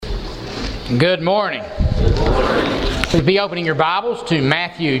Good morning. Please be opening your Bibles to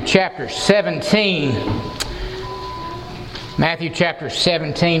Matthew chapter 17. Matthew chapter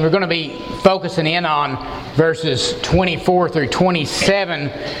 17. We're going to be focusing in on verses 24 through 27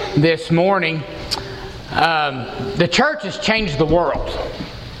 this morning. The church has changed the world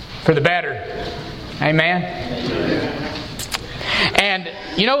for the better. Amen. And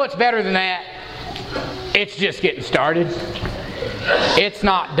you know what's better than that? It's just getting started. It's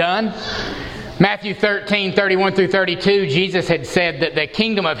not done. Matthew 13, 31 through 32, Jesus had said that the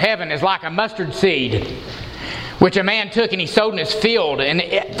kingdom of heaven is like a mustard seed, which a man took and he sowed in his field. And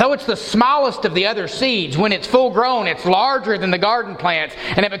though it's the smallest of the other seeds, when it's full grown, it's larger than the garden plants,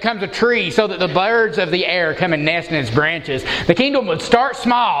 and it becomes a tree so that the birds of the air come and nest in its branches. The kingdom would start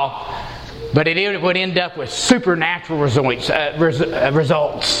small, but it would end up with supernatural results.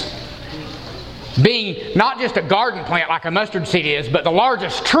 Being not just a garden plant like a mustard seed is, but the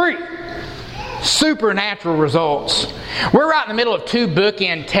largest tree. Supernatural results. We're right in the middle of two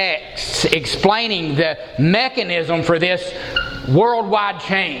bookend texts explaining the mechanism for this worldwide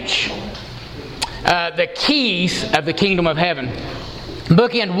change. The keys of the kingdom of heaven.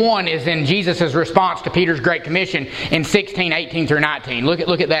 Bookend 1 is in Jesus' response to Peter's Great Commission in 16, 18 through 19.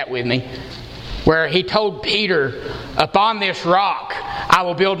 Look at that with me. Where he told Peter, "Upon this rock I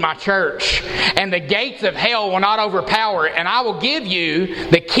will build my church, and the gates of hell will not overpower it. And I will give you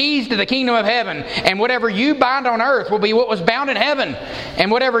the keys to the kingdom of heaven. And whatever you bind on earth will be what was bound in heaven.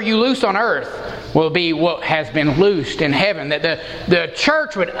 And whatever you loose on earth will be what has been loosed in heaven." That the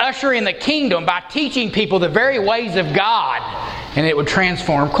church would usher in the kingdom by teaching people the very ways of God. And it would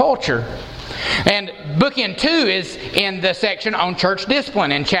transform culture. And bookend 2 is in the section on church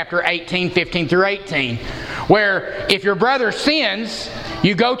discipline in chapter 18, 15 through 18. Where if your brother sins,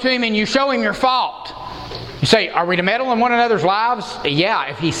 you go to him and you show him your fault. You say, are we to meddle in one another's lives? Yeah,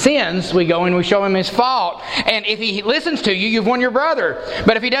 if he sins, we go and we show him his fault. And if he listens to you, you've won your brother.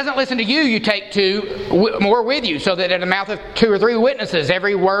 But if he doesn't listen to you, you take two more with you, so that in the mouth of 2 or 3 witnesses,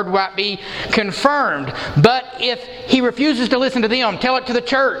 every word might be confirmed. But if he refuses to listen to them, tell it to the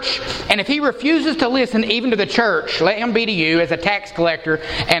church. And if he refuses to listen even to the church, let him be to you as a tax collector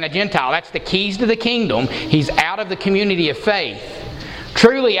and a Gentile. That's the keys to the kingdom. He's out of the community of faith.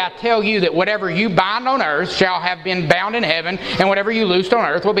 Truly I tell you that whatever you bind on earth shall have been bound in heaven, and whatever you loosed on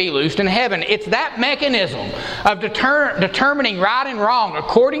earth will be loosed in heaven. It's that mechanism of determining right and wrong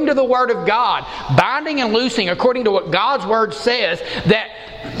according to the Word of God, binding and loosing according to what God's Word says,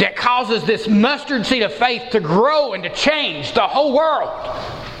 that causes this mustard seed of faith to grow and to change the whole world.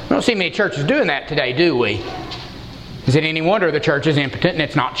 We don't see many churches doing that today, do we? Is it any wonder the church is impotent and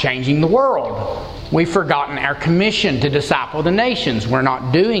it's not changing the world? We've forgotten our commission to disciple the nations. We're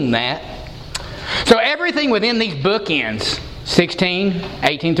not doing that. So everything within these bookends, 16,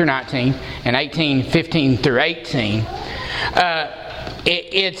 18 through 19, and 18, 15 through 18,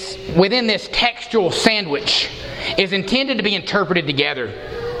 it's within this textual sandwich is intended to be interpreted together.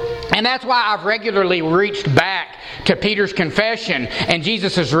 And that's why I've regularly reached back to Peter's confession and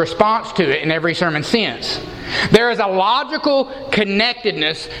Jesus' response to it in every sermon since. There is a logical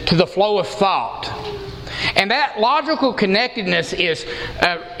connectedness to the flow of thought. And that logical connectedness is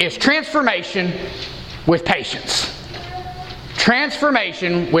transformation with patience.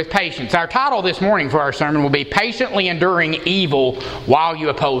 Transformation with patience. Our title this morning for our sermon will be "Patiently Enduring Evil While You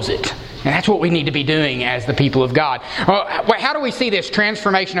Oppose It." And that's what we need to be doing as the people of God. Well, how do we see this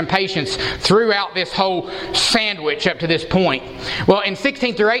transformation and patience throughout this whole sandwich up to this point? Well, in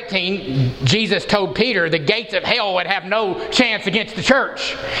 16 through 18, Jesus told Peter the gates of hell would have no chance against the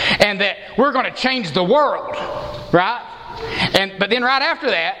church. And that we're going to change the world. Right? But then right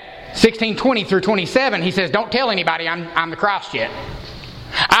after that, 16:20 through 27, he says, don't tell anybody I'm the Christ yet.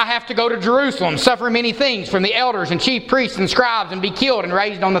 I have to go to Jerusalem, suffer many things from the elders and chief priests and scribes, and be killed and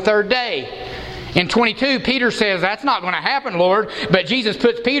raised on the 3rd day. In 22, Peter says, that's not going to happen, Lord. But Jesus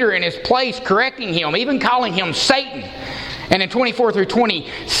puts Peter in his place, correcting him, even calling him Satan. And in 24 through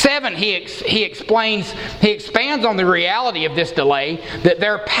 27, he expands on the reality of this delay, that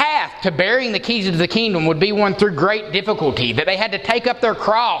their path to bearing the keys of the kingdom would be one through great difficulty, that they had to take up their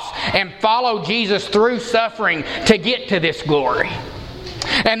cross and follow Jesus through suffering to get to this glory.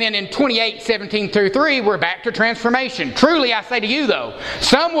 And then in 28, 17 through 3, we're back to transformation. Truly I say to you though,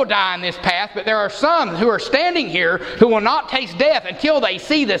 some will die in this path, but there are some who are standing here who will not taste death until they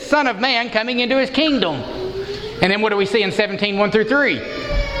see the Son of Man coming into His kingdom. And then what do we see in 17, 1 through 3?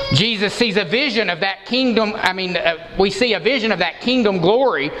 Jesus sees a vision of that kingdom. We see a vision of that kingdom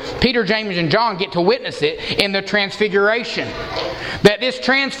glory. Peter, James, and John get to witness it in the transfiguration. That this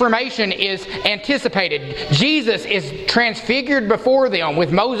transformation is anticipated. Jesus is transfigured before them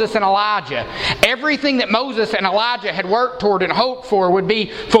with Moses and Elijah. Everything that Moses and Elijah had worked toward and hoped for would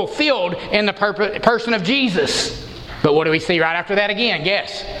be fulfilled in the person of Jesus. But what do we see right after that again?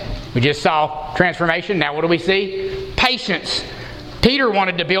 Yes, we just saw transformation. Now what do we see? Patience. Peter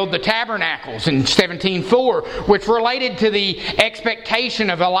wanted to build the tabernacles in 17:4, which related to the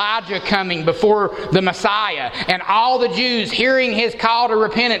expectation of Elijah coming before the Messiah, and all the Jews hearing his call to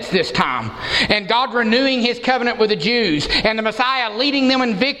repentance this time, and God renewing his covenant with the Jews, and the Messiah leading them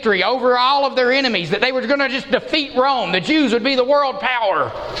in victory over all of their enemies, that they were going to just defeat Rome. The Jews would be the world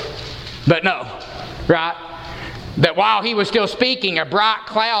power. But no, right? That while he was still speaking, a bright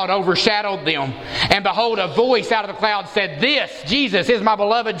cloud overshadowed them. And behold, a voice out of the cloud said, "This, Jesus, is my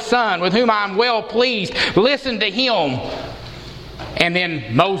beloved Son, with whom I am well pleased. Listen to him." And then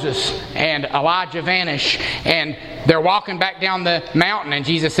Moses and Elijah vanish, and they're walking back down the mountain, and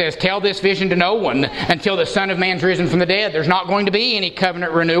Jesus says, "Tell this vision to no one until the Son of Man's risen from the dead." There's not going to be any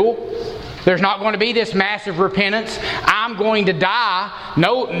covenant renewal. There's not going to be this massive repentance. I'm going to die.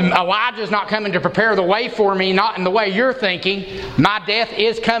 No, Elijah's not coming to prepare the way for me, not in the way you're thinking. My death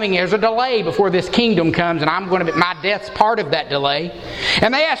is coming. There's a delay before this kingdom comes, and my death's part of that delay.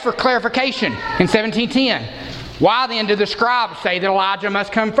 And they ask for clarification in 17:10. Why then do the scribes say that Elijah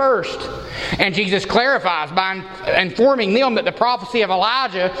must come first? And Jesus clarifies by informing them that the prophecy of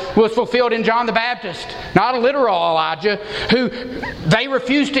Elijah was fulfilled in John the Baptist, not a literal Elijah, who they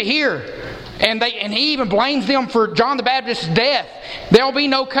refused to hear. And he even blames them for John the Baptist's death. There'll be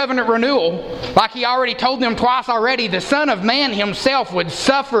no covenant renewal. Like he already told them twice already, the Son of Man himself would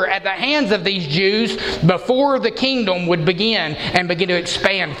suffer at the hands of these Jews before the kingdom would begin to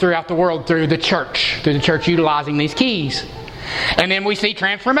expand throughout the world through the church utilizing these keys. And then we see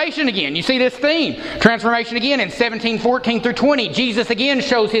transformation again. You see this theme. Transformation again in 17:14 through 20. Jesus again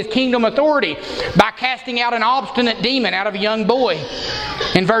shows his kingdom authority by casting out an obstinate demon out of a young boy.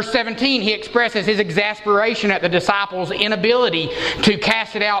 In verse 17, he expresses his exasperation at the disciples' inability to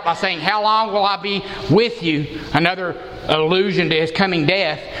cast it out by saying, "How long will I be with you?" Another allusion to his coming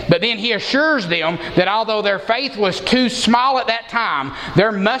death. But then he assures them that although their faith was too small at that time,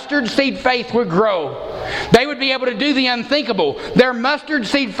 their mustard seed faith would grow. They would be able to do the unthinkable. Their mustard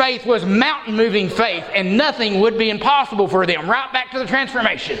seed faith was mountain-moving faith, and nothing would be impossible for them. Right back to the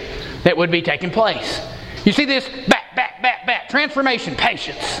transformation that would be taking place. You see this? Back. Transformation,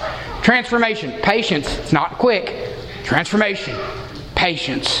 patience. Transformation, patience. It's not quick. Transformation,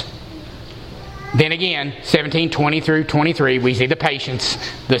 patience. Then again, 17:20 through 23, we see the patience.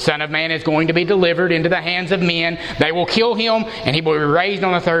 The Son of Man is going to be delivered into the hands of men. They will kill him, and he will be raised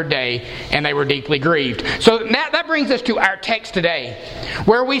on the third day, and they were deeply grieved. So that brings us to our text today,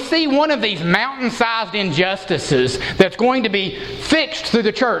 where we see one of these mountain-sized injustices that's going to be fixed through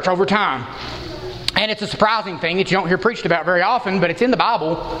the church over time. And it's a surprising thing that you don't hear preached about very often, but it's in the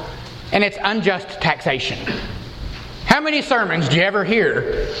Bible, and it's unjust taxation. How many sermons do you ever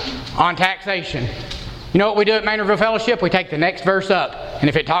hear on taxation? You know what we do at Maynardville Fellowship? We take the next verse up. And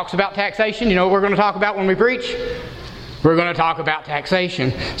if it talks about taxation, you know what we're going to talk about when we preach? We're going to talk about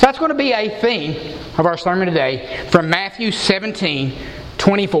taxation. So that's going to be a theme of our sermon today from Matthew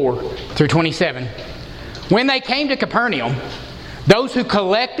 17:24 through 27. When they came to Capernaum, those who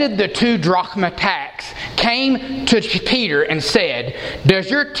collected the 2-drachma tax came to Peter and said, "Does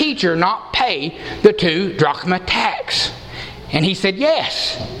your teacher not pay the 2-drachma tax?" And he said,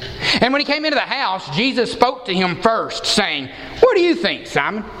 "Yes." And when he came into the house, Jesus spoke to him first, saying, "What do you think,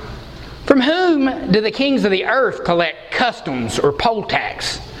 Simon? From whom do the kings of the earth collect customs or poll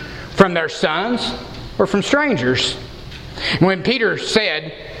tax? From their sons or from strangers?" And when Peter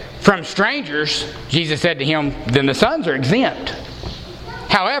said, "From strangers," Jesus said to him, "Then the sons are exempt.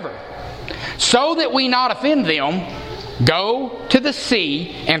 However, so that we not offend them, go to the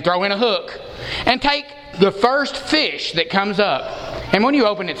sea and throw in a hook, and take the first fish that comes up. And when you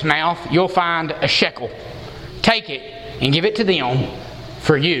open its mouth, you'll find a shekel. Take it and give it to them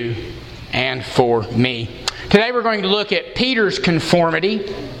for you and for me." Today we're going to look at Peter's conformity.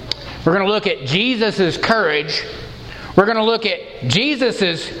 We're going to look at Jesus' courage. We're going to look at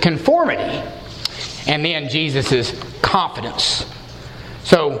Jesus' conformity. And then Jesus' confidence.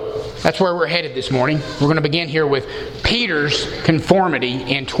 So that's where we're headed this morning. We're going to begin here with Peter's conformity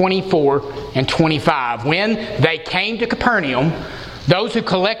in 24 and 25. When they came to Capernaum, those who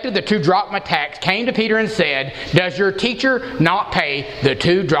collected the 2-drachma tax came to Peter and said, "Does your teacher not pay the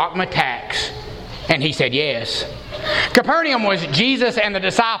 2-drachma tax?" And he said, "Yes." Capernaum was Jesus and the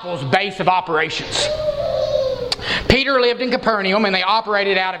disciples' base of operations. Peter lived in Capernaum and they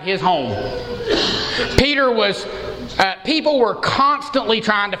operated out of his home. People were constantly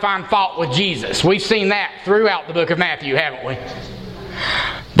trying to find fault with Jesus. We've seen that throughout the book of Matthew, haven't we?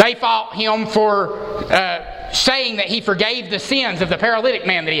 They fought him for saying that he forgave the sins of the paralytic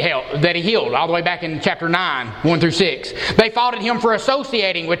man that he healed, all the way back in chapter 9, 1 through 6. They fought at him for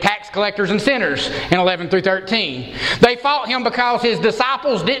associating with tax collectors and sinners in 11 through 13. They fought him because his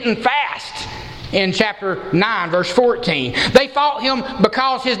disciples didn't fast in chapter 9, verse 14. They fought him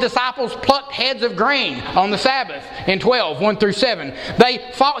because his disciples plucked heads of grain on the Sabbath in 12, 1 through 7.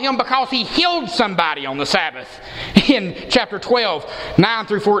 They fought him because he healed somebody on the Sabbath in chapter 12, 9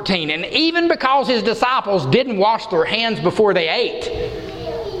 through 14. And even because his disciples didn't wash their hands before they ate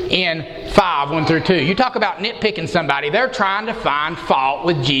in 5, 1 through 2. You talk about nitpicking somebody. They're trying to find fault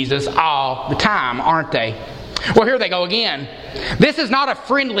with Jesus all the time, aren't they? Well, here they go again. This is not a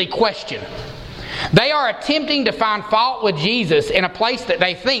friendly question. They are attempting to find fault with Jesus in a place that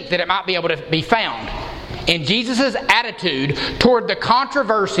they think that it might be able to be found. In Jesus' attitude toward the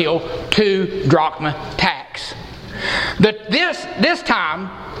controversial two-drachma tax. This time,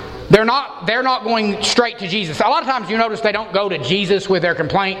 they're not going straight to Jesus. A lot of times you notice they don't go to Jesus with their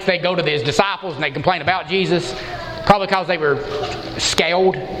complaints. They go to his disciples and they complain about Jesus. Probably because they were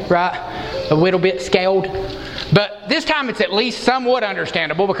scaled, right? A little bit scaled. But this time it's at least somewhat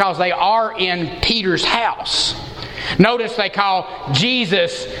understandable because they are in Peter's house. Notice they call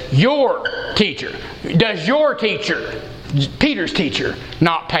Jesus your teacher. Does your teacher, Peter's teacher,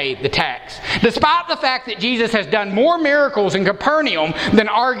 not pay the tax? Despite the fact that Jesus has done more miracles in Capernaum than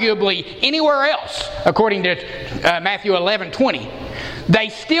arguably anywhere else, according to Matthew 11:20, they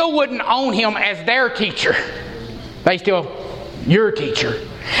still wouldn't own him as their teacher. They still, your teacher.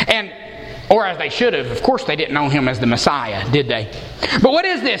 Or as they should have. Of course they didn't know him as the Messiah, did they? But what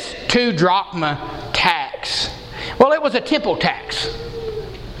is this two-drachma tax? Well, it was a temple tax.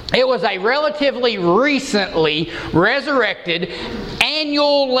 It was a relatively recently resurrected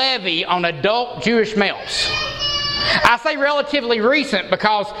annual levy on adult Jewish males. I say relatively recent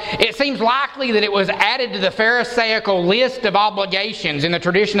because it seems likely that it was added to the Pharisaical list of obligations in the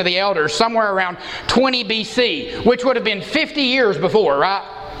tradition of the elders somewhere around 20 BC, which would have been 50 years before,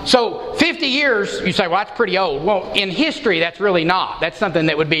 right? So 50 years, you say, well, that's pretty old. Well, in history, that's really not. That's something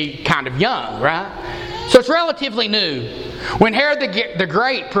that would be kind of young, right? So it's relatively new. When Herod the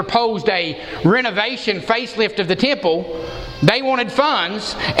Great proposed a renovation facelift of the temple, they wanted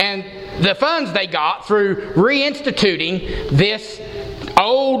funds, and the funds they got through reinstituting this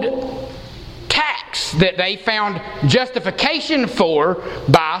old tax that they found justification for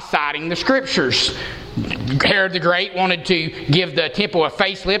by citing the Scriptures. Herod the Great wanted to give the temple a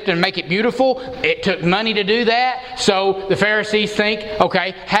facelift and make it beautiful. It took money to do that. So the Pharisees think,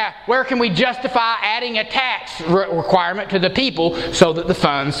 okay, where can we justify adding a tax requirement to the people so that the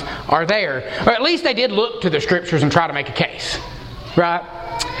funds are there? Or at least they did look to the Scriptures and try to make a case. Right?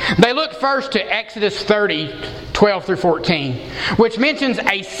 They looked first to Exodus 30, 12 through 14, which mentions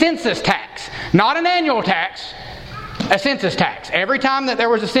a census tax. Not an annual tax, a census tax. Every time that there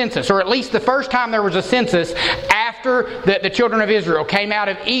was a census, or at least the first time there was a census after the children of Israel came out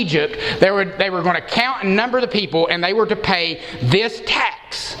of Egypt, they were going to count and number the people, and they were to pay this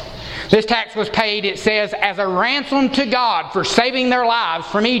tax. This tax was paid, it says, as a ransom to God for saving their lives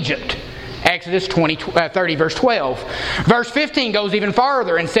from Egypt. Exodus 30, verse 12. Verse 15 goes even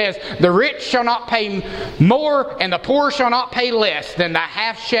farther and says, the rich shall not pay more and the poor shall not pay less than the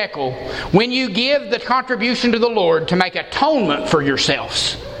half shekel when you give the contribution to the Lord to make atonement for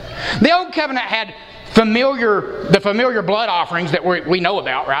yourselves. The Old Covenant had the familiar blood offerings that we know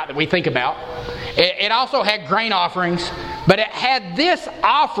about, right? That we think about. It also had grain offerings, but it had this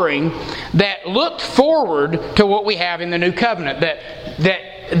offering that looked forward to what we have in the New Covenant. That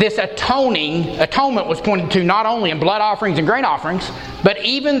this atonement was pointed to not only in blood offerings and grain offerings, but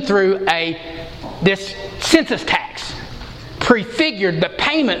even through this census tax prefigured the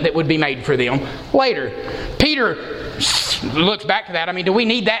payment that would be made for them later. Peter looks back to that. I mean, do we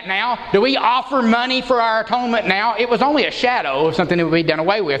need that now? Do we offer money for our atonement now? It was only a shadow of something that would be done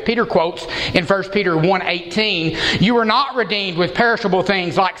away with. Peter quotes in 1 Peter 1:18, you were not redeemed with perishable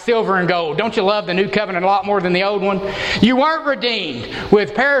things like silver and gold. Don't you love the new covenant a lot more than the old one? You weren't redeemed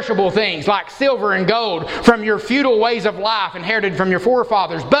with perishable things like silver and gold from your futile ways of life inherited from your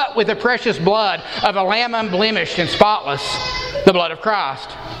forefathers, but with the precious blood of a lamb unblemished and spotless, the blood of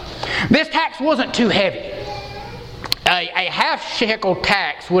Christ. This tax wasn't too heavy. A half shekel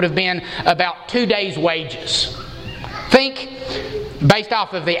tax would have been about 2 days' wages. Think based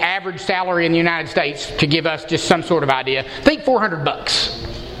off of the average salary in the United States, to give us just some sort of idea, think $400.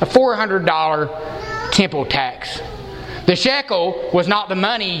 A $400 temple tax. The shekel was not the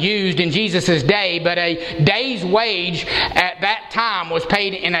money used in Jesus' day, but a day's wage at that time was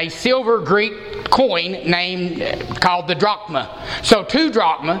paid in a silver Greek coin called the drachma. So 2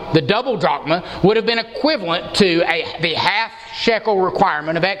 drachma, the double drachma, would have been equivalent to the half shekel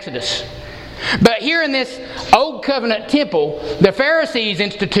requirement of Exodus. But here in this Old Covenant temple, the Pharisees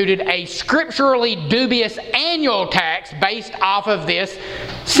instituted a scripturally dubious annual tax based off of this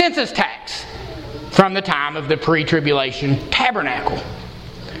census tax from the time of the pre-tribulation tabernacle.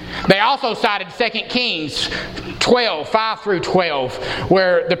 They also cited 2 Kings 12, 5 through 12,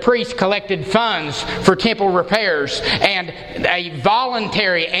 where the priests collected funds for temple repairs, and a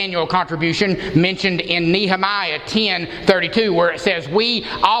voluntary annual contribution mentioned in Nehemiah 10:32, where it says, "We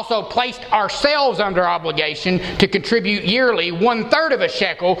also placed ourselves under obligation to contribute yearly 1/3 of a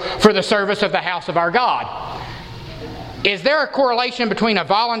shekel for the service of the house of our God." Is there a correlation between a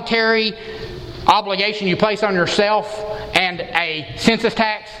voluntary obligation you place on yourself and a census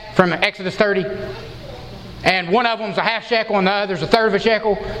tax from Exodus 30? And one of them's a half shekel and the other's 1/3 of a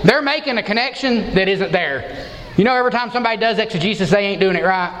shekel. They're making a connection that isn't there. You know, every time somebody does exegesis, they ain't doing it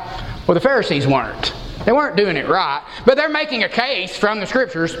right. Well, the Pharisees weren't. They weren't doing it right. But they're making a case from the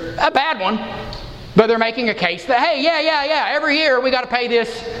Scriptures, a bad one, but they're making a case that, hey, yeah, every year we got to pay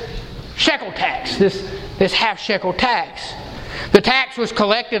this shekel tax, this half shekel tax. The tax was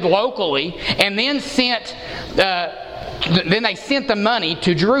collected locally, and then they sent the money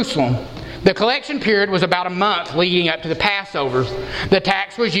to Jerusalem. The collection period was about a month leading up to the Passover. The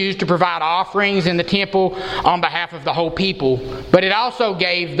tax was used to provide offerings in the temple on behalf of the whole people, but it also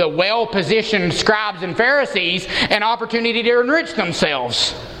gave the well-positioned scribes and Pharisees an opportunity to enrich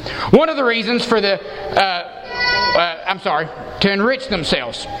themselves. One of the reasons for to enrich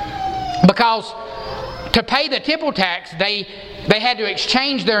themselves, because to pay the temple tax, they had to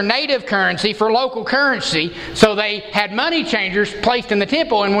exchange their native currency for local currency, so they had money changers placed in the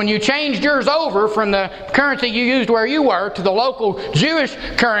temple, and when you changed yours over from the currency you used where you were to the local Jewish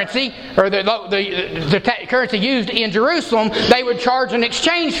currency, or the currency used in Jerusalem, they would charge an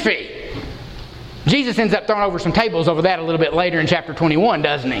exchange fee. Jesus ends up throwing over some tables over that a little bit later in chapter 21,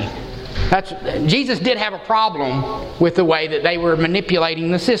 doesn't he? Jesus did have a problem with the way that they were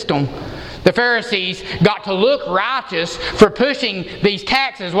manipulating the system. The Pharisees got to look righteous for pushing these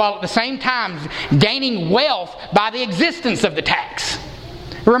taxes while at the same time gaining wealth by the existence of the tax.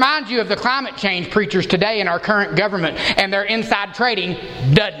 It reminds you of the climate change preachers today in our current government and their inside trading,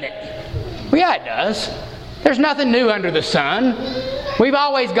 doesn't it? Well, yeah, it does. There's nothing new under the sun. We've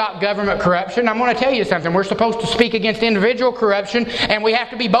always got government corruption. I'm going to tell you something. We're supposed to speak against individual corruption, and we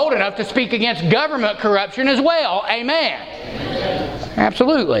have to be bold enough to speak against government corruption as well. Amen.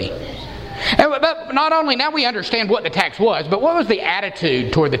 Absolutely. But not only, now we understand what the tax was, but what was the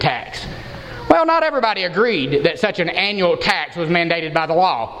attitude toward the tax? Well, not everybody agreed that such an annual tax was mandated by the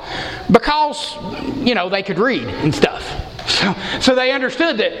law, because, they could read and stuff. So they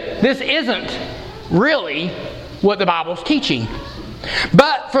understood that this isn't really what the Bible's teaching.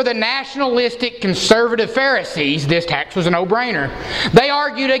 But for the nationalistic conservative Pharisees, this tax was a no-brainer. They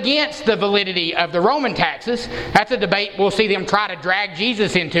argued against the validity of the Roman taxes. That's a debate we'll see them try to drag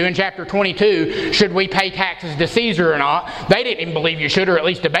Jesus into in chapter 22. Should we pay taxes to Caesar or not? They didn't even believe you should, or at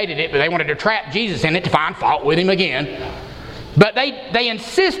least debated it, but they wanted to trap Jesus in it to find fault with him again. But they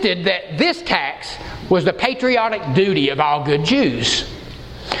insisted that this tax was the patriotic duty of all good Jews.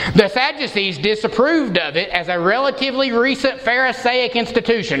 The Sadducees disapproved of it as a relatively recent Pharisaic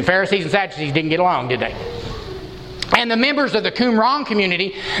institution. Pharisees and Sadducees didn't get along, did they? And the members of the Qumran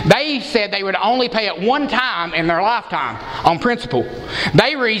community, they said they would only pay it one time in their lifetime on principle.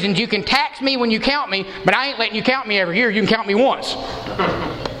 They reasoned, you can tax me when you count me, but I ain't letting you count me every year. You can count me once.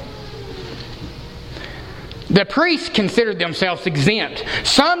 The priests considered themselves exempt.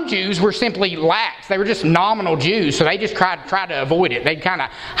 Some Jews were simply lax. They were just nominal Jews, so they just tried to avoid it. They'd kind of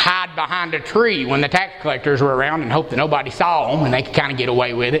hide behind a tree when the tax collectors were around and hope that nobody saw them, and they could kind of get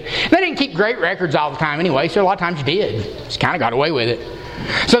away with it. And they didn't keep great records all the time anyway, so a lot of times you did. Just kind of got away with it.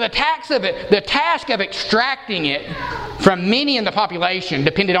 So the task of extracting it from many in the population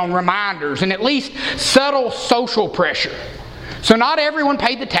depended on reminders and at least subtle social pressure. So not everyone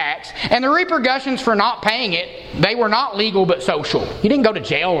paid the tax, and the repercussions for not paying it, they were not legal but social. You didn't go to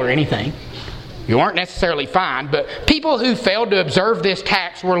jail or anything. You weren't necessarily fined, but people who failed to observe this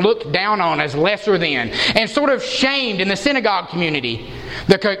tax were looked down on as lesser than and sort of shamed in the synagogue community.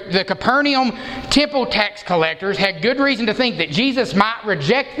 The Capernaum temple tax collectors had good reason to think that Jesus might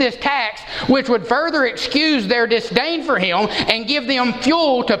reject this tax, which would further excuse their disdain for him and give them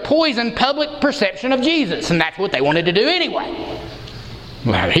fuel to poison public perception of Jesus. And that's what they wanted to do anyway.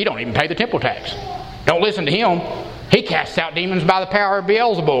 Well, he don't even pay the temple tax. Don't listen to him. He casts out demons by the power of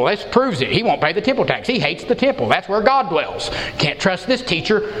Beelzebul. This proves it. He won't pay the temple tax. He hates the temple. That's where God dwells. Can't trust this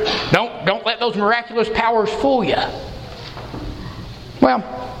teacher. Don't let those miraculous powers fool you. Well,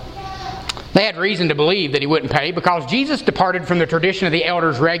 they had reason to believe that he wouldn't pay because Jesus departed from the tradition of the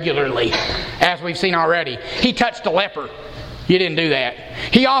elders regularly, as we've seen already. He touched a leper. You didn't do that.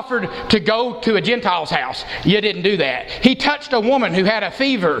 He offered to go to a Gentile's house. You didn't do that. He touched a woman who had a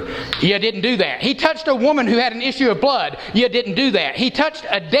fever. You didn't do that. He touched a woman who had an issue of blood. You didn't do that. He touched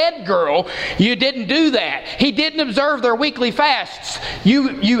a dead girl. You didn't do that. He didn't observe their weekly fasts.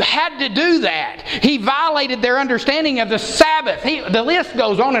 You had to do that. He violated their understanding of the Sabbath. The list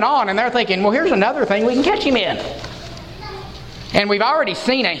goes on, and they're thinking, well, here's another thing we can catch him in. And we've already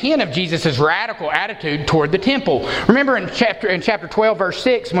seen a hint of Jesus' radical attitude toward the temple. Remember in chapter 12, verse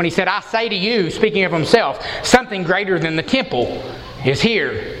 6, when he said, I say to you, speaking of himself, something greater than the temple is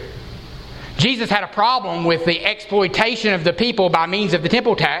here. Jesus had a problem with the exploitation of the people by means of the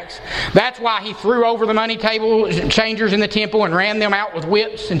temple tax. That's why he threw over the money table changers in the temple and ran them out with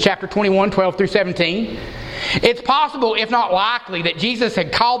whips in chapter 21, 12 through 17. It's possible, if not likely, that Jesus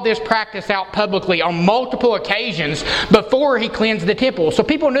had called this practice out publicly on multiple occasions before he cleansed the temple. So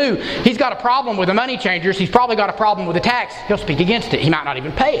people knew he's got a problem with the money changers. He's probably got a problem with the tax. He'll speak against it. He might not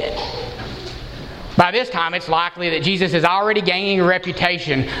even pay it. By this time, it's likely that Jesus is already gaining a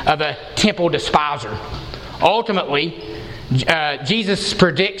reputation of a temple despiser. Ultimately, Jesus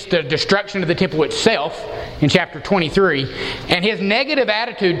predicts the destruction of the temple itself in chapter 23, and his negative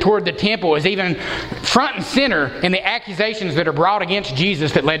attitude toward the temple is even front and center in the accusations that are brought against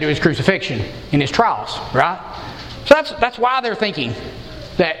Jesus that led to his crucifixion in his trials, right? So that's why they're thinking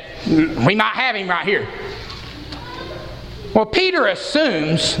that we might have him right here. Well, Peter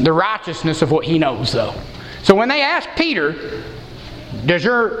assumes the righteousness of what he knows, though. So when they ask Peter, does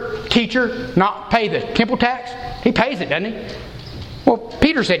your teacher not pay the temple tax? He pays it, doesn't he? Well,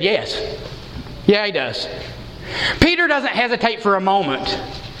 Peter said yes. Yeah, he does. Peter doesn't hesitate for a moment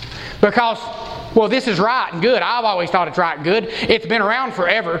because, well, this is right and good. I've always thought it's right and good. It's been around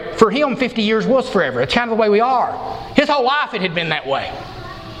forever. For him, 50 years was forever. It's kind of the way we are. His whole life it had been that way.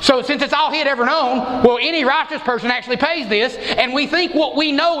 So since it's all he had ever known, well, any righteous person actually pays this, and we think what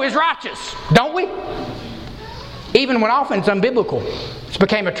we know is righteous, don't we? Even when often it's unbiblical. It's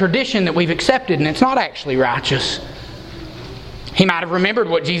become a tradition that we've accepted, and it's not actually righteous. He might have remembered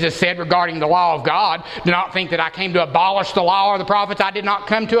what Jesus said regarding the law of God. Do not think that I came to abolish the law or the prophets. I did not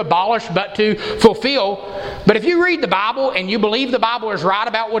come to abolish, but to fulfill. But if you read the Bible and you believe the Bible is right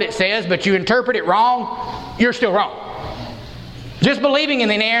about what it says, but you interpret it wrong, you're still wrong. Just believing in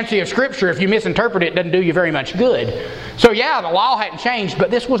the inerrancy of Scripture, if you misinterpret it, doesn't do you very much good. So yeah, the law hadn't changed, but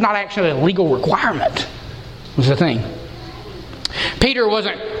this was not actually a legal requirement, was the thing. Peter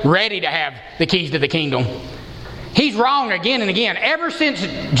wasn't ready to have the keys to the kingdom. He's wrong again and again. Ever since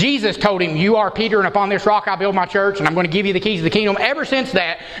Jesus told him, you are Peter, and upon this rock I build my church, and I'm going to give you the keys to the kingdom. Ever since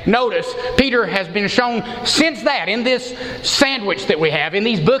that, notice, Peter has been shown since that, in this sandwich that we have, in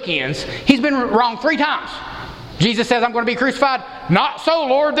these bookends, he's been wrong 3 times. Jesus says, I'm going to be crucified. Not so,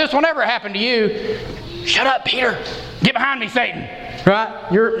 Lord. This will never happen to you. Shut up, Peter. Get behind me, Satan.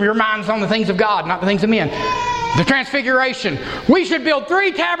 Right? Your mind's on the things of God, not the things of men. The transfiguration. We should build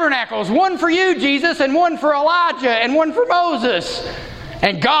 3 tabernacles. One for you, Jesus, and one for Elijah, and one for Moses.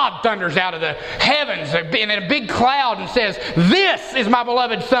 And God thunders out of the heavens in a big cloud and says, this is my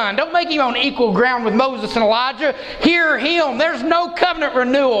beloved Son. Don't make him on equal ground with Moses and Elijah. Hear him. There's no covenant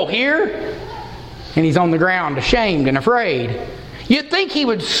renewal here. And he's on the ground, ashamed and afraid. You'd think he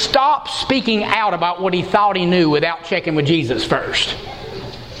would stop speaking out about what he thought he knew without checking with Jesus first.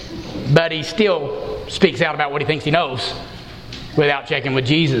 But he still speaks out about what he thinks he knows without checking with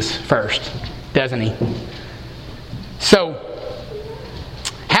Jesus first, doesn't he? So,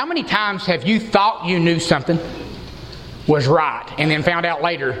 how many times have you thought you knew something was right and then found out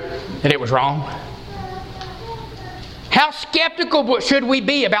later that it was wrong? How skeptical should we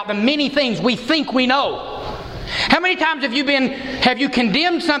be about the many things we think we know? How many times have you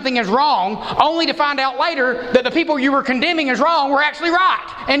condemned something as wrong only to find out later that the people you were condemning as wrong were actually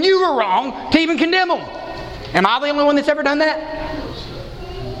right and you were wrong to even condemn them? Am I the only one that's ever done that?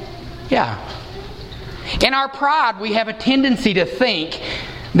 Yeah. In our pride, we have a tendency to think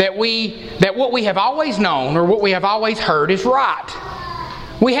that what we have always known or what we have always heard is right.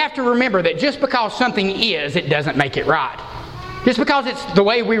 We have to remember that just because something is, it doesn't make it right. Just because it's the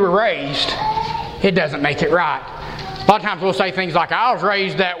way we were raised, it doesn't make it right. A lot of times we'll say things like, I was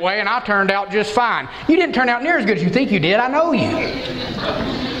raised that way and I turned out just fine. You didn't turn out near as good as you think you did. I know you.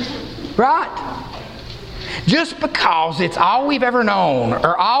 Right? Just because it's all we've ever known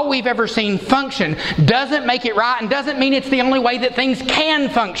or all we've ever seen function doesn't make it right and doesn't mean it's the only way that things can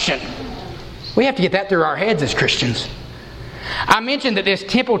function. We have to get that through our heads as Christians. I mentioned that this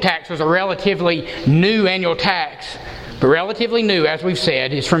temple tax was a relatively new annual tax. But relatively new, as we've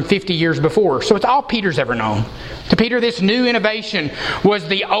said, is from 50 years before. So it's all Peter's ever known. To Peter, this new innovation was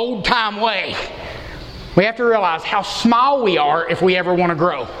the old-time way. We have to realize how small we are if we ever want to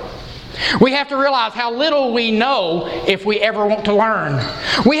grow. We have to realize how little we know if we ever want to learn.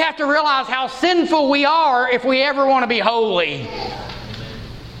 We have to realize how sinful we are if we ever want to be holy.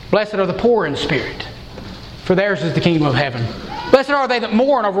 Blessed are the poor in spirit, for theirs is the kingdom of heaven. Blessed are they that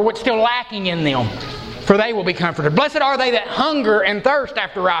mourn over what's still lacking in them, for they will be comforted. Blessed are they that hunger and thirst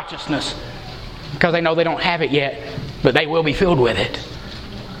after righteousness, because they know they don't have it yet, but they will be filled with it.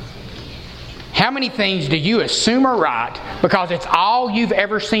 How many things do you assume are right because it's all you've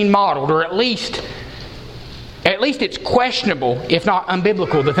ever seen modeled, or at least it's questionable, if not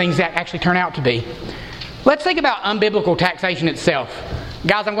unbiblical, the things that actually turn out to be? Let's think about unbiblical taxation itself.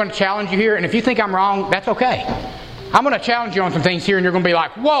 Guys, I'm going to challenge you here, and if you think I'm wrong, that's okay. I'm going to challenge you on some things here, and you're going to be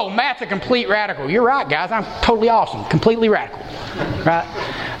like, whoa, Matt's a complete radical. You're right, guys. I'm totally awesome. Completely radical.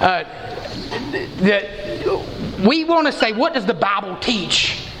 Right? We want to say, what does the Bible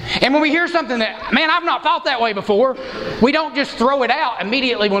teach? And when we hear something that, man, I've not thought that way before, we don't just throw it out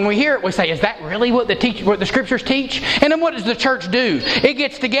immediately. When we hear it, we say, is that really what the Scriptures teach? And then what does the church do? It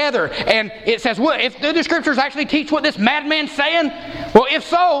gets together and it says, well, do the Scriptures actually teach what this madman's saying? Well, if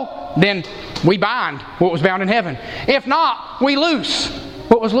so, then we bind what was bound in heaven. If not, we loose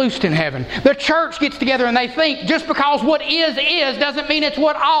what was loosed in heaven. The church gets together and they think just because what is doesn't mean it's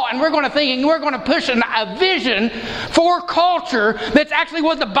what ought. And we're going to think and we're going to push a vision for culture that's actually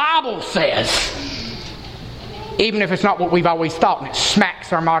what the Bible says. Even if it's not what we've always thought and it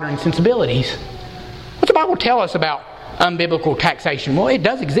smacks our modern sensibilities. What's the Bible tell us about unbiblical taxation? Well, it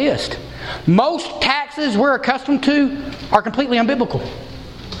does exist. Most taxes we're accustomed to are completely unbiblical.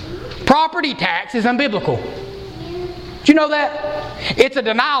 Property tax is unbiblical. Do you know that? It's a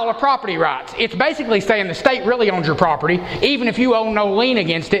denial of property rights. It's basically saying the state really owns your property, even if you own no lien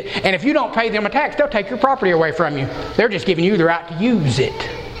against it, and if you don't pay them a tax, they'll take your property away from you. They're just giving you the right to use it.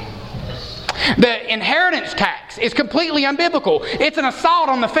 The inheritance tax is completely unbiblical. It's an assault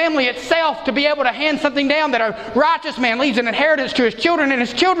on the family itself to be able to hand something down that a righteous man leaves an inheritance to his children and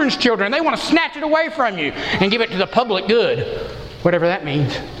his children's children. They want to snatch it away from you and give it to the public good, whatever that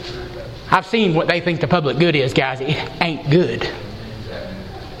means. I've seen what they think the public good is, guys. It ain't good.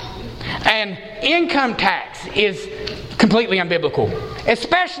 And income tax is completely unbiblical,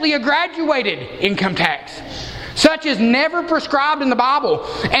 especially a graduated income tax. Such is never prescribed in the Bible,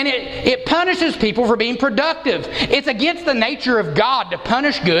 and it punishes people for being productive. It's against the nature of God to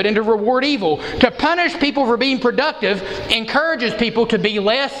punish good and to reward evil. To punish people for being productive encourages people to be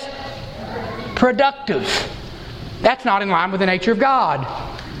less productive. That's not in line with the nature of God.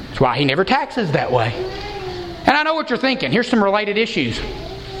 That's why He never taxes that way. And I know what you're thinking. Here's some related issues.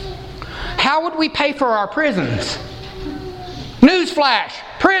 How would we pay for our prisons? Newsflash,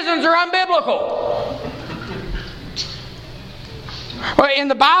 prisons are unbiblical. Well, in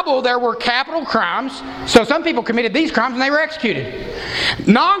the Bible, there were capital crimes, so some people committed these crimes and they were executed.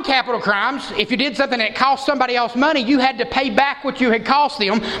 Non-capital crimes, if you did something that cost somebody else money, you had to pay back what you had cost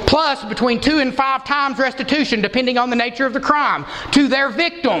them, plus between 2 and 5 times restitution, depending on the nature of the crime, to their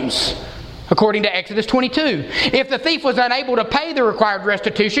victims, according to Exodus 22. If the thief was unable to pay the required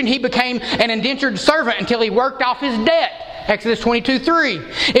restitution, he became an indentured servant until he worked off his debt. Exodus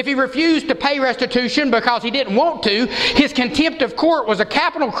 22:3. If he refused to pay restitution because he didn't want to, his contempt of court was a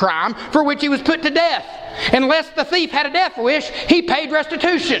capital crime for which he was put to death. Unless the thief had a death wish, he paid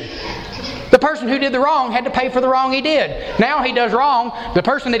restitution. The person who did the wrong had to pay for the wrong he did. Now he does wrong. The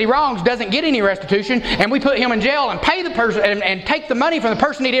person that he wrongs doesn't get any restitution, and we put him in jail and pay the person and take the money from the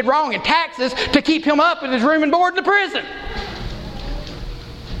person he did wrong in taxes to keep him up with his room and board in the prison.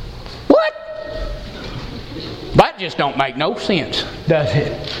 What? That just don't make no sense, does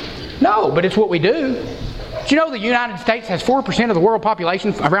it? No, but it's what we do. Do you know the United States has 4% of the world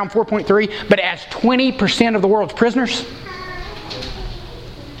population, around 4.3, but it has 20% of the world's prisoners?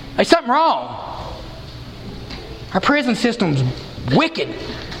 There's something wrong. Our prison system's wicked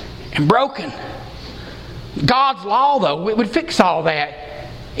and broken. God's law, though, it would fix all that.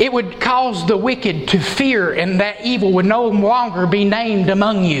 It would cause the wicked to fear, and that evil would no longer be named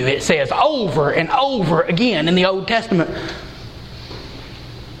among you, it says over and over again in the Old Testament.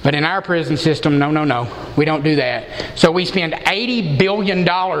 But in our prison system, no. We don't do that. So we spend $80 billion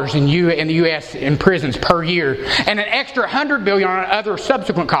in the U.S. in prisons per year, and an extra $100 billion on other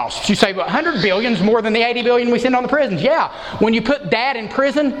subsequent costs. You say, well, $100 billion is more than the $80 billion we send on the prisons. Yeah. When you put dad in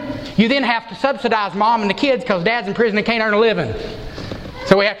prison, you then have to subsidize mom and the kids because dad's in prison and can't earn a living.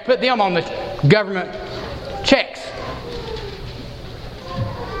 So we have to put them on the government checks.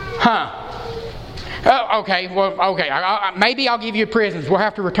 Okay. Maybe I'll give you prisons. We'll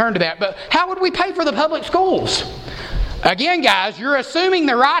have to return to that. But how would we pay for the public schools? Again, guys, you're assuming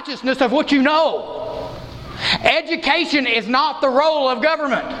the righteousness of what you know. Education is not the role of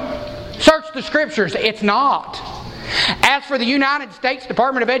government. Search the Scriptures. It's not. As for the United States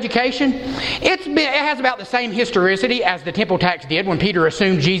Department of Education, it has about the same historicity as the temple tax did when Peter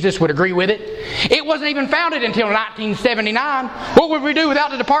assumed Jesus would agree with it. It wasn't even founded until 1979. What would we do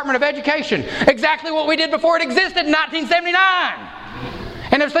without the Department of Education? Exactly what we did before it existed in 1979.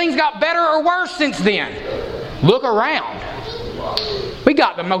 And if things got better or worse since then, look around. We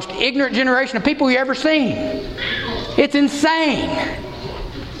got the most ignorant generation of people you ever seen. It's insane.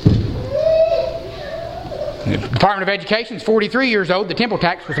 The Department of Education is 43 years old. The temple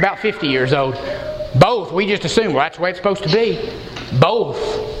tax was about 50 years old. Both, we just assume, well, that's the way it's supposed to be. Both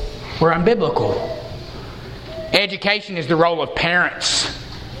were unbiblical. Education is the role of parents.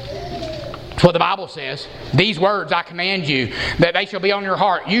 That's what the Bible says. These words I command you, that they shall be on your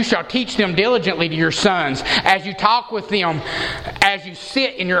heart. You shall teach them diligently to your sons, as you talk with them, as you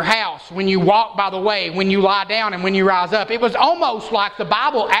sit in your house, when you walk by the way, when you lie down, and when you rise up. It was almost like the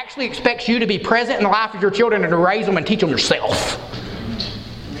Bible actually expects you to be present in the life of your children and to raise them and teach them yourself.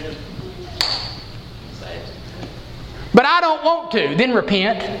 But I don't want to. Then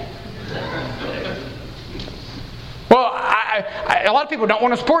repent. Well, a lot of people don't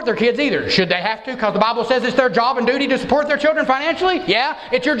want to support their kids either. Should they have to? Because the Bible says it's their job and duty to support their children financially? Yeah,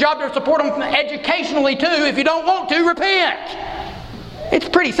 it's your job to support them educationally too. If you don't want to, repent. It's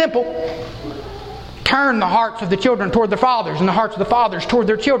pretty simple. Turn the hearts of the children toward their fathers and the hearts of the fathers toward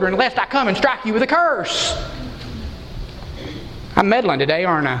their children, lest I come and strike you with a curse. I'm meddling today,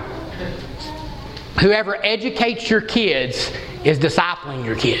 aren't I? Whoever educates your kids is discipling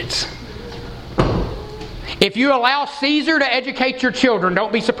your kids. If you allow Caesar to educate your children,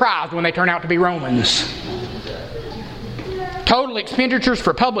 don't be surprised when they turn out to be Romans. Total expenditures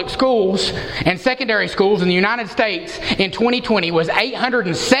for public schools and secondary schools in the United States in 2020 was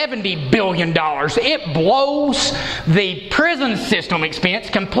 $870 billion. It blows the prison system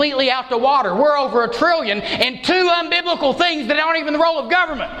expense completely out the water. We're over $1 trillion in two unbiblical things that aren't even the role of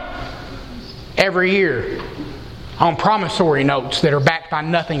government every year, on promissory notes that are backed by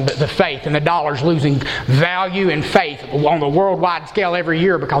nothing but the faith, and the dollar's losing value and faith on the worldwide scale every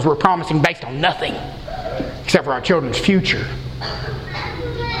year because we're promising based on nothing except for our children's future.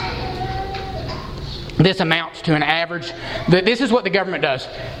 This amounts to an average, this is what the government does,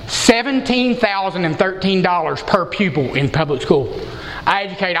 $17,013 per pupil in public school. I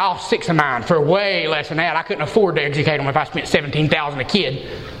educate all 6 of mine for way less than that. I couldn't afford to educate them if I spent $17,000 a kid.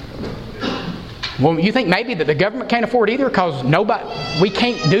 Well, you think maybe that the government can't afford either because we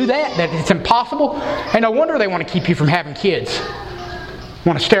can't do that it's impossible? And no wonder they want to keep you from having kids.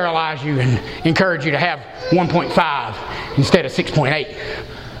 Want to sterilize you and encourage you to have 1.5 instead of 6.8.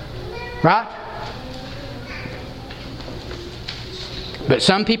 Right? But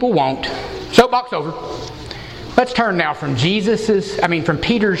some people won't. Soapbox over. Let's turn now from Peter's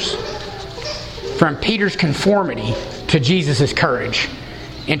conformity to Jesus' courage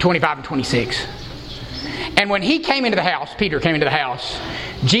in 25 and 26. And when Peter came into the house,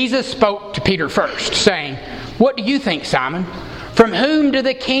 Jesus spoke to Peter first, saying, "What do you think, Simon? From whom do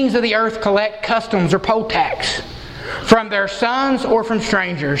the kings of the earth collect customs or poll tax? From their sons or from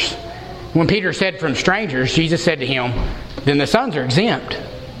strangers?" When Peter said from strangers, Jesus said to him, "Then the sons are exempt."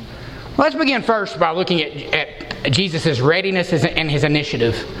 Well, let's begin first by looking at Jesus' readiness and his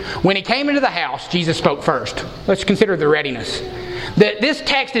initiative. When he came into the house, Jesus spoke first. Let's consider the readiness. This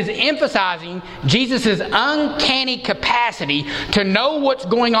text is emphasizing Jesus' uncanny capacity to know what's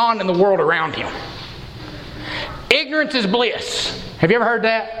going on in the world around him. Ignorance is bliss. Have you ever heard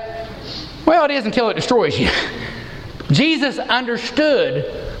that? Well, it is until it destroys you. Jesus understood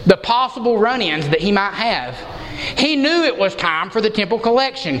the possible run-ins that he might have. He knew it was time for the temple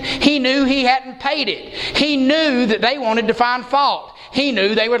collection. He knew he hadn't paid it. He knew that they wanted to find fault. He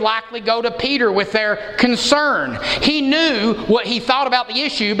knew they would likely go to Peter with their concern. He knew what he thought about the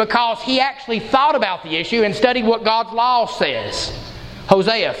issue because he actually thought about the issue and studied what God's law says.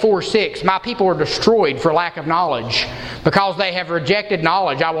 Hosea 4:6, my people are destroyed for lack of knowledge. Because they have rejected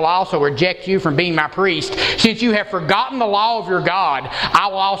knowledge, I will also reject you from being my priest. Since you have forgotten the law of your God, I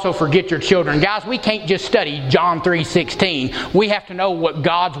will also forget your children. Guys, we can't just study John 3:16. We have to know what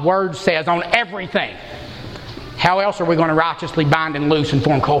God's Word says on everything. How else are we going to righteously bind and loose and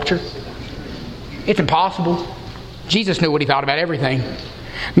form culture? It's impossible. Jesus knew what He thought about everything.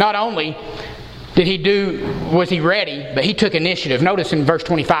 Not only was He ready, but He took initiative. Notice in verse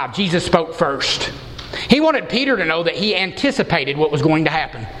 25, Jesus spoke first. He wanted Peter to know that he anticipated what was going to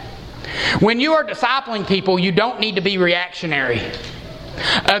happen. When you are discipling people, you don't need to be reactionary.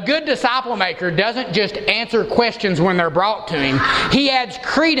 A good disciple maker doesn't just answer questions when they're brought to him. He adds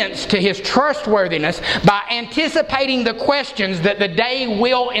credence to his trustworthiness by anticipating the questions that the day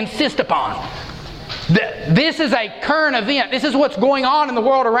will insist upon. This is a current event. This is what's going on in the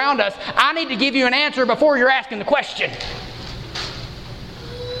world around us. I need to give you an answer before you're asking the question.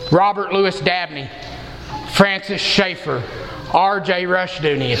 Robert Louis Dabney, Francis Schaeffer, R.J.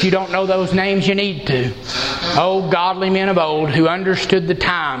 Rushdoony. If you don't know those names, you need to. Oh, godly men of old who understood the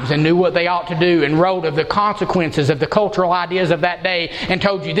times and knew what they ought to do and wrote of the consequences of the cultural ideas of that day and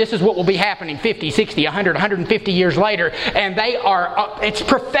told you this is what will be happening 50, 60, 100, 150 years later. And it's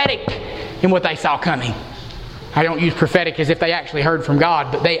prophetic in what they saw coming. I don't use prophetic as if they actually heard from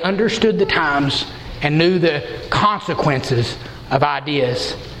God, but they understood the times and knew the consequences of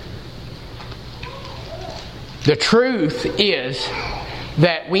ideas. The truth is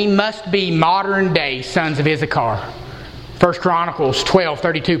that we must be modern day sons of Issachar. 1 Chronicles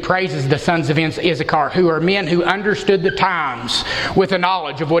 12:32 praises the sons of Issachar, who are men who understood the times with the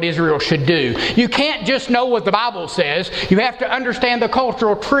knowledge of what Israel should do. You can't just know what the Bible says. You have to understand the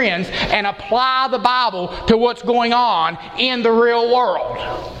cultural trends and apply the Bible to what's going on in the real world.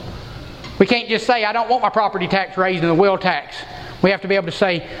 We can't just say, I don't want my property tax raised and the wheel tax. We have to be able to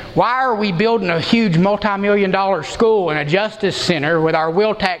say, why are we building a huge multi-million-dollar school and a justice center with our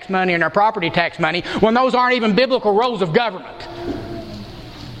will tax money and our property tax money when those aren't even biblical roles of government?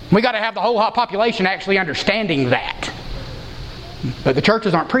 We got to have the whole population actually understanding that. But the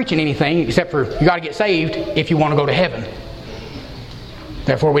churches aren't preaching anything except for you got to get saved if you want to go to heaven.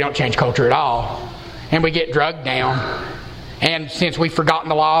 Therefore, we don't change culture at all. And we get drugged down. And since we've forgotten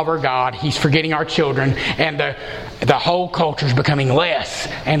the law of our God, He's forgetting our children. And the whole culture is becoming less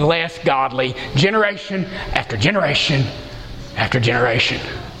and less godly. Generation after generation after generation.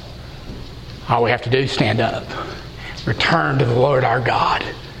 All we have to do is stand up. Return to the Lord our God.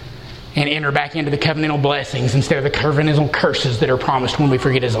 And enter back into the covenantal blessings instead of the covenantal curses that are promised when we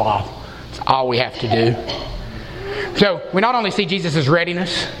forget His law. That's all we have to do. So, we not only see Jesus'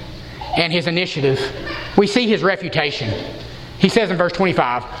 readiness and His initiative, we see His refutation. He says in verse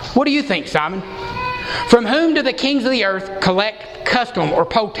 25, what do you think, Simon? From whom do the kings of the earth collect custom or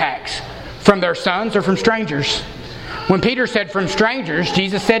poll tax? From their sons or from strangers? When Peter said from strangers,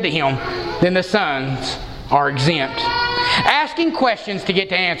 Jesus said to him, then the sons are exempt. Asking questions to get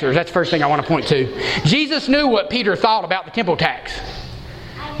to answers. That's the first thing I want to point to. Jesus knew what Peter thought about the temple tax.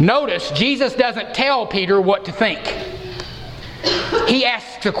 Notice, Jesus doesn't tell Peter what to think. He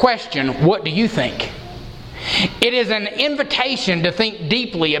asks a question, what do you think? It is an invitation to think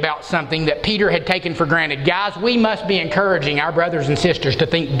deeply about something that Peter had taken for granted. Guys, we must be encouraging our brothers and sisters to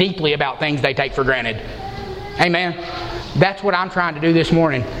think deeply about things they take for granted. Amen. That's what I'm trying to do this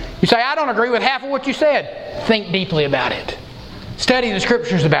morning. You say, I don't agree with half of what you said. Think deeply about it. Study the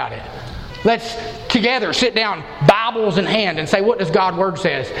Scriptures about it. Let's together sit down, Bibles in hand, and say, what does God's Word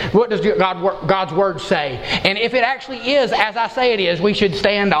say? What does God's Word say? And if it actually is as I say it is, we should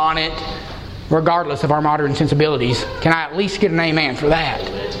stand on it regardless of our modern sensibilities. Can I at least get an amen for that?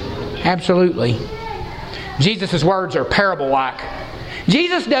 Absolutely. Jesus' words are parable-like.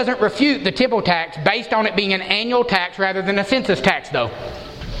 Jesus doesn't refute the temple tax based on it being an annual tax rather than a census tax, though.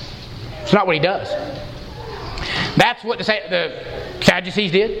 It's not what He does. That's what the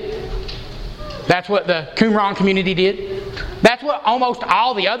Sadducees did. That's what the Qumran community did. That's what almost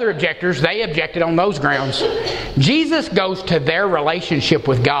all the other objectors, they objected on those grounds. Jesus goes to their relationship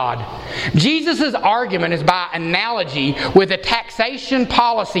with God. Jesus' argument is by analogy with the taxation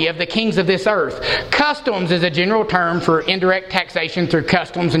policy of the kings of this earth. Customs is a general term for indirect taxation through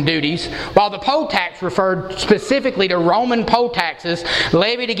customs and duties, while the poll tax referred specifically to Roman poll taxes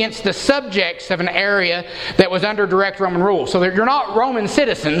levied against the subjects of an area that was under direct Roman rule. So that you're not Roman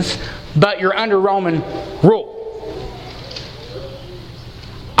citizens, but you're under Roman rule.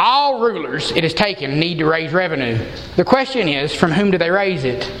 All rulers, it is taken, need to raise revenue. The question is, from whom do they raise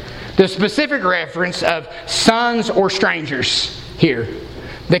it? The specific reference of sons or strangers here.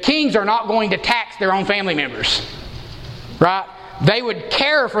 The kings are not going to tax their own family members. Right? they would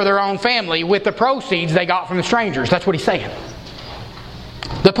care for their own family with the proceeds they got from the strangers. That's what he's saying.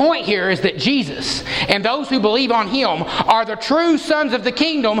 The point here is that Jesus and those who believe on Him are the true sons of the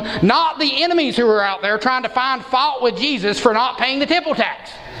kingdom, not the enemies who are out there trying to find fault with Jesus for not paying the temple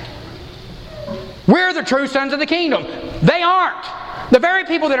tax. We're the true sons of the kingdom. They aren't. The very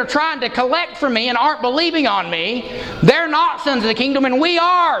people that are trying to collect from me and aren't believing on me, they're not sons of the kingdom, and we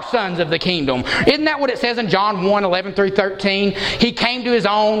are sons of the kingdom. Isn't that what it says in John 1, 11 through 13? He came to His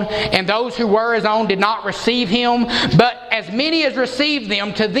own, and those who were His own did not receive Him. But as many as received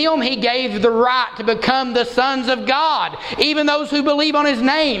them, to them He gave the right to become the sons of God, even those who believe on His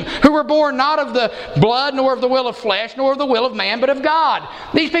name, who were born not of the blood, nor of the will of flesh, nor of the will of man, but of God.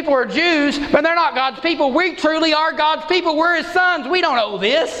 These people are Jews, but they're not God's people. We truly are God's people. We're His sons. We don't owe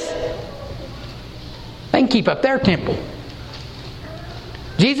this. They can keep up their temple.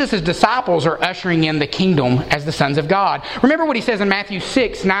 Jesus' disciples are ushering in the kingdom as the sons of God. Remember what He says in Matthew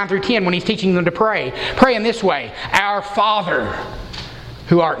 6, 9 through 10 when He's teaching them to pray. Pray in this way: Our Father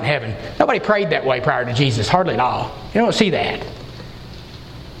who art in heaven. Nobody prayed that way prior to Jesus, hardly at all. You don't see that.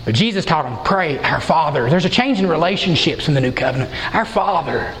 But Jesus taught them, pray, Our Father. There's a change in relationships in the new covenant. Our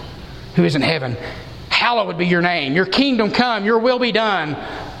Father who is in heaven, hallowed be your name. Your kingdom come, your will be done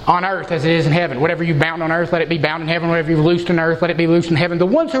on earth as it is in heaven. Whatever you bound on earth, let it be bound in heaven. Whatever you've loosed on earth, let it be loosed in heaven. The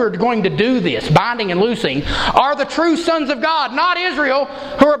ones who are going to do this, binding and loosing, are the true sons of God, not Israel,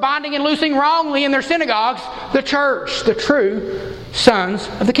 who are binding and loosing wrongly in their synagogues. The church, the true sons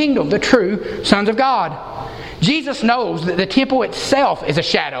of the kingdom, the true sons of God. Jesus knows that the temple itself is a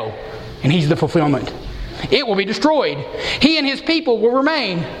shadow, and He's the fulfillment. It will be destroyed. He and His people will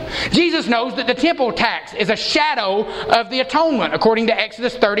remain. Jesus knows that the temple tax is a shadow of the atonement, according to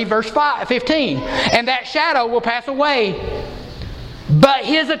Exodus 30, verse 15. And that shadow will pass away. But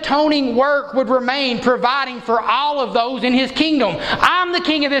His atoning work would remain, providing for all of those in His kingdom. I'm the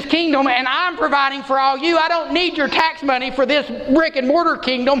king of this kingdom, and I'm providing for all you. I don't need your tax money for this brick and mortar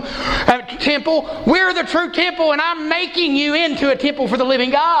kingdom, temple. We're the true temple, and I'm making you into a temple for the living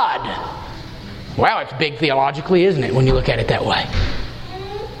God. Wow, it's big theologically, isn't it, when you look at it that way?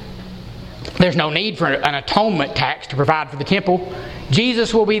 There's no need for an atonement tax to provide for the temple.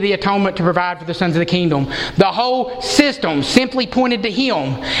 Jesus will be the atonement to provide for the sons of the kingdom. The whole system simply pointed to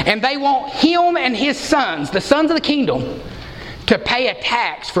Him, and they want Him and His sons, the sons of the kingdom, to pay a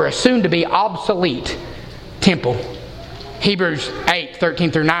tax for a soon-to-be obsolete temple. Hebrews 8, 13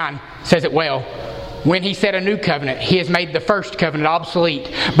 through 9 says it well. When He set a new covenant, He has made the first covenant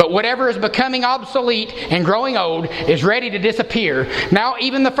obsolete. But whatever is becoming obsolete and growing old is ready to disappear. Now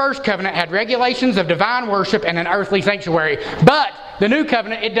even the first covenant had regulations of divine worship and an earthly sanctuary. But the new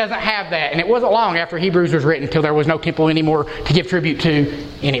covenant, it doesn't have that. And it wasn't long after Hebrews was written until there was no temple anymore to give tribute to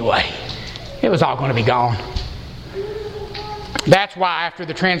anyway. It was all going to be gone. That's why after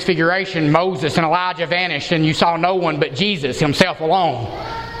the transfiguration, Moses and Elijah vanished and you saw no one but Jesus Himself alone.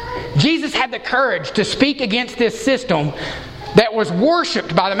 Jesus had the courage to speak against this system that was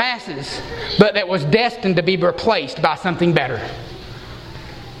worshipped by the masses, but that was destined to be replaced by something better.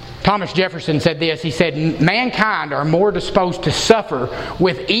 Thomas Jefferson said this. He said, mankind are more disposed to suffer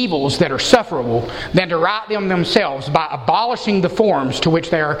with evils that are sufferable than to right them themselves by abolishing the forms to which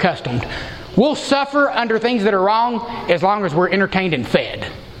they are accustomed. We'll suffer under things that are wrong as long as we're entertained and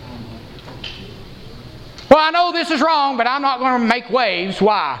fed. Well, I know this is wrong, but I'm not going to make waves.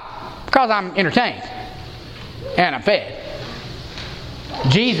 Why? Because I'm entertained and I'm fed.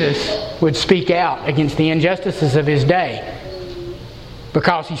 Jesus would speak out against the injustices of His day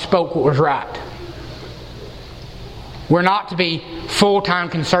because He spoke what was right. We're not to be full-time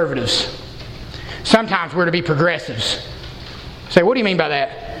conservatives. Sometimes we're to be progressives. Say, what do you mean by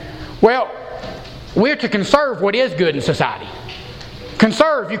that? Well, we're to conserve what is good in society.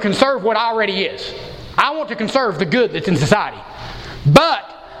 You conserve what already is. I want to conserve the good that's in society. But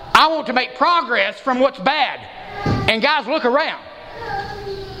I want to make progress from what's bad. And guys, look around.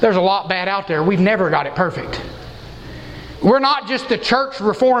 There's a lot bad out there. We've never got it perfect. We're not just the church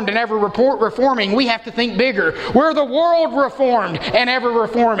reformed and ever reforming. We have to think bigger. We're the world reformed and ever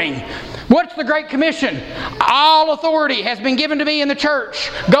reforming. What's the Great Commission? All authority has been given to me in the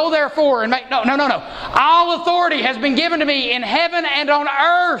church. Go therefore and make... No. All authority has been given to me in heaven and on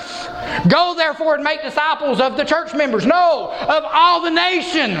earth. Go therefore and make disciples of the church members. No, of all the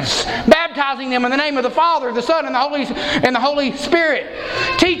nations. Baptizing them in the name of the Father, the Son, and the Holy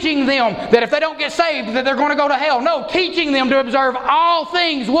Spirit. Teaching them that if they don't get saved, that they're going to go to hell. No, teaching them to observe all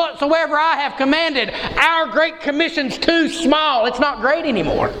things whatsoever I have commanded. Our Great Commission's too small. It's not great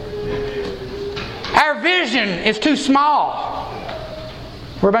anymore. Our vision is too small.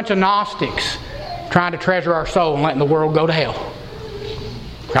 We're a bunch of Gnostics trying to treasure our soul and letting the world go to hell.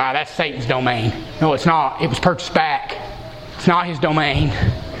 God, that's Satan's domain. No, it's not. It was purchased back. It's not his domain.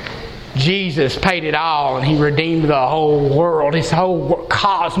 Jesus paid it all, and He redeemed the whole world. His whole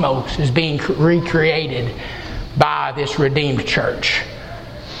cosmos is being recreated by this redeemed church.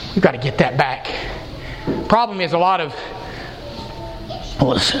 We've got to get that back. Problem is, a lot of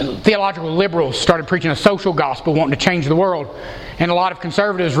theological liberals started preaching a social gospel, wanting to change the world. And a lot of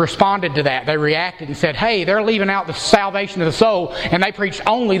conservatives responded to that. They reacted and said, hey, they're leaving out the salvation of the soul, and they preach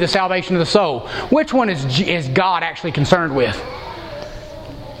only the salvation of the soul. Which one is God actually concerned with?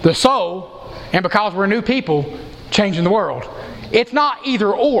 The soul, and because we're new people, changing the world. It's not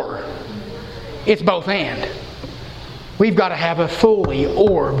either or. It's both and. We've got to have a fully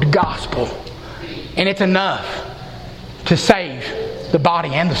orbed gospel. And it's enough to save the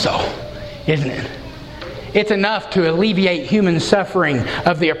body and the soul, isn't it? It's enough to alleviate human suffering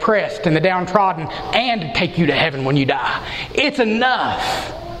of the oppressed and the downtrodden and to take you to heaven when you die. It's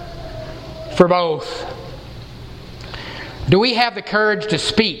enough for both. Do we have the courage to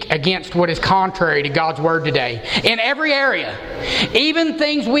speak against what is contrary to God's Word today? In every area, even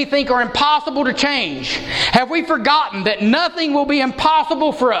things we think are impossible to change, have we forgotten that nothing will be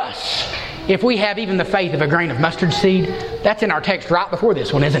impossible for us if we have even the faith of a grain of mustard seed? That's in our text right before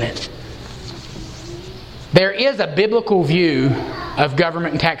this one, isn't it? There is a biblical view of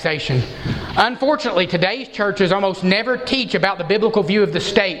government and taxation. Unfortunately, today's churches almost never teach about the biblical view of the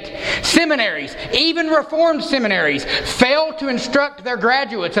state. Seminaries, even Reformed seminaries, fail to instruct their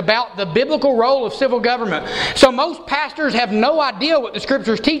graduates about the biblical role of civil government. So most pastors have no idea what the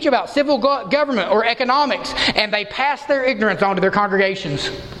Scriptures teach about civil government or economics, and they pass their ignorance on to their congregations.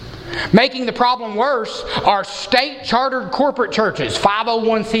 Making the problem worse are state-chartered corporate churches,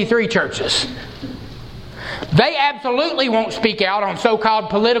 501c3 churches. They absolutely won't speak out on so-called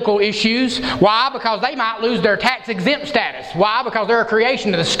political issues. Why? Because they might lose their tax-exempt status. Why? Because they're a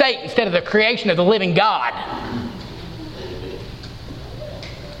creation of the state instead of the creation of the living God.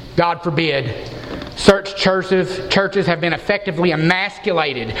 God forbid. Such churches have been effectively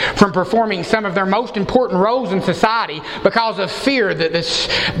emasculated from performing some of their most important roles in society because they fear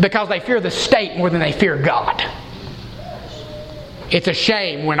the state more than they fear God. It's a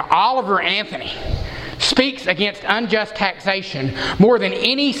shame when Oliver Anthony speaks against unjust taxation more than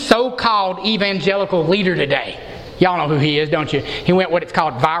any so-called evangelical leader today. Y'all know who he is, don't you? He went what it's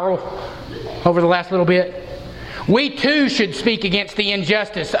called viral over the last little bit. We too should speak against the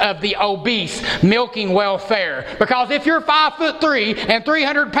injustice of the obese milking welfare. Because if you're 5'3" and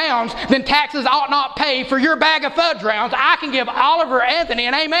 300 pounds, then taxes ought not pay for your bag of fudge rounds. I can give Oliver Anthony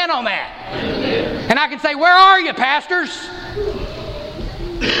an amen on that. Amen. And I can say, where are you, pastors?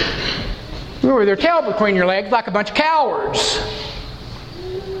 You with your tail between your legs like a bunch of cowards.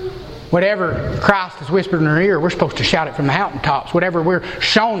 Whatever Christ has whispered in our ear, we're supposed to shout it from the mountaintops. Whatever we're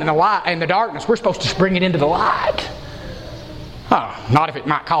shown in the light, in the darkness, we're supposed to bring it into the light. Oh, not if it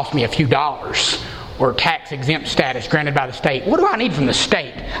might cost me a few dollars or tax-exempt status granted by the state. What do I need from the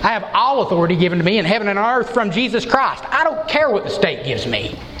state? I have all authority given to me in heaven and on earth from Jesus Christ. I don't care what the state gives me.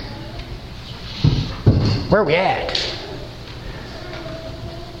 Where are we at?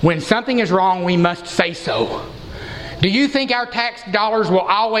 When something is wrong, we must say so. Do you think our tax dollars will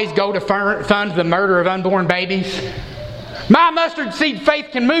always go to fund the murder of unborn babies? My mustard seed faith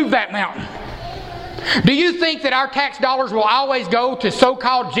can move that mountain. Do you think that our tax dollars will always go to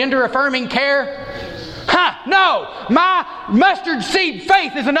so-called gender-affirming care? No! My mustard seed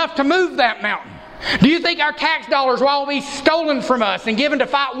faith is enough to move that mountain. Do you think our tax dollars will all be stolen from us and given to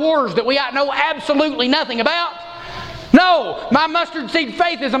fight wars that we know absolutely nothing about? No, my mustard seed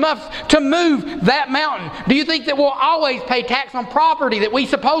faith is enough to move that mountain. Do you think that we'll always pay tax on property that we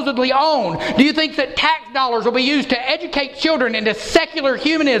supposedly own? Do you think that tax dollars will be used to educate children into secular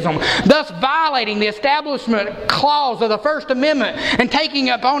humanism, thus violating the establishment clause of the First Amendment and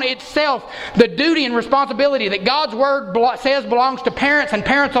taking upon itself the duty and responsibility that God's Word says belongs to parents and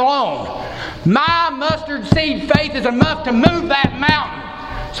parents alone? My mustard seed faith is enough to move that mountain.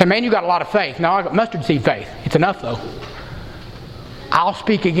 Say, man, you got a lot of faith. No, I got mustard seed faith. It's enough, though. I'll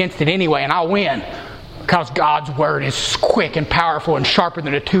speak against it anyway, and I'll win. Because God's Word is quick and powerful and sharper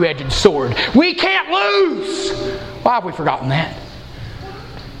than a two-edged sword. We can't lose! Why have we forgotten that?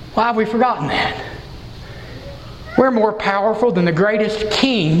 Why have we forgotten that? We're more powerful than the greatest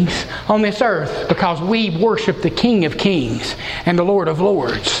kings on this earth because we worship the King of Kings and the Lord of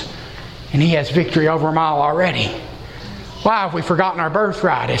Lords. And He has victory over them all already. Why have we forgotten our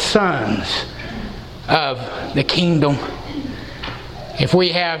birthright as sons of the kingdom? If we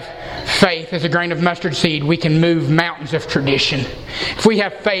have faith as a grain of mustard seed, we can move mountains of tradition. If we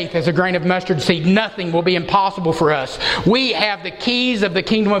have faith as a grain of mustard seed, nothing will be impossible for us. We have the keys of the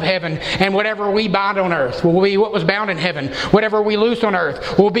kingdom of heaven, and whatever we bind on earth will be what was bound in heaven. Whatever we loose on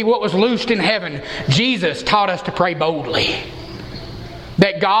earth will be what was loosed in heaven. Jesus taught us to pray boldly,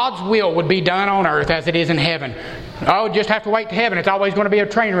 that God's will would be done on earth as it is in heaven. Oh, just have to wait to heaven. It's always going to be a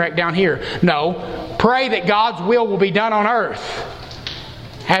train wreck down here. No. Pray that God's will be done on earth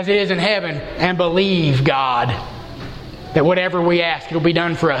as it is in heaven, and believe God that whatever we ask, it'll be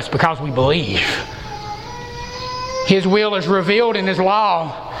done for us because we believe. His will is revealed in His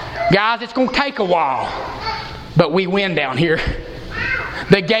law. Guys, it's going to take a while, but we win down here.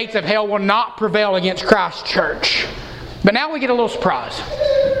 The gates of hell will not prevail against Christ's church. But now we get a little surprise.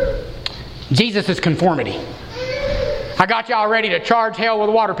 Jesus' conformity. I got y'all ready to charge hell with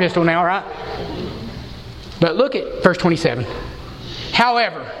a water pistol now, right? But look at verse 27.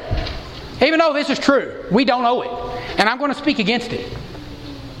 However, even though this is true, we don't know it. And I'm going to speak against it.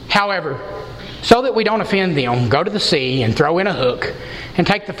 However, so that we don't offend them, go to the sea and throw in a hook and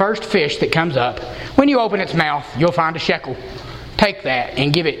take the first fish that comes up. When you open its mouth, you'll find a shekel. Take that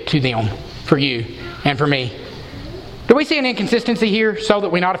and give it to them for you and for me. Do we see an inconsistency here so that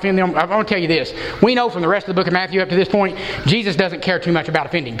we not offend them? I want to tell you this. We know from the rest of the book of Matthew up to this point, Jesus doesn't care too much about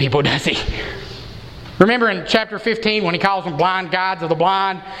offending people, does He? Remember in chapter 15 when He calls them blind guides of the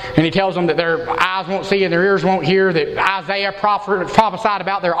blind, and He tells them that their eyes won't see and their ears won't hear, that Isaiah prophesied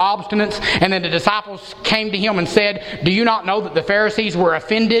about their obstinance, and then the disciples came to Him and said, do you not know that the Pharisees were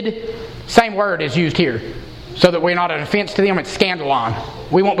offended? Same word is used here. So that we're not an offense to them, it's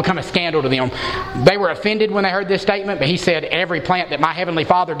scandalon. We won't become a scandal to them. They were offended when they heard this statement, but He said, every plant that my heavenly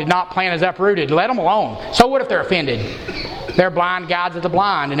Father did not plant is uprooted. Let them alone. So what if they're offended? They're blind guides of the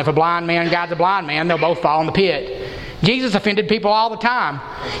blind, and if a blind man guides a blind man, they'll both fall in the pit. Jesus offended people all the time.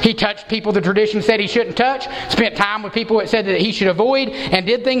 He touched people the tradition said He shouldn't touch, spent time with people that said that He should avoid, and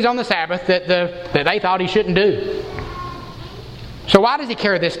did things on the Sabbath that they thought He shouldn't do. So why does He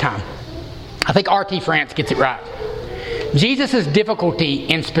care this time? I think R.T. France gets it right. Jesus' difficulty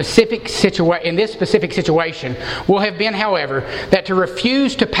in this specific situation will have been, however, that to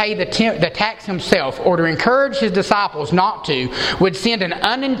refuse to pay the tax Himself or to encourage His disciples not to would send an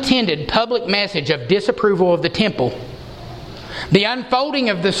unintended public message of disapproval of the temple. The unfolding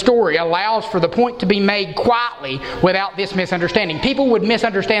of the story allows for the point to be made quietly without this misunderstanding. People would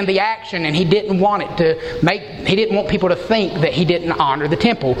misunderstand the action, and He didn't want people to think that He didn't honor the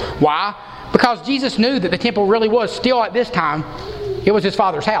temple. Why? Because Jesus knew that the temple really was still at this time, it was His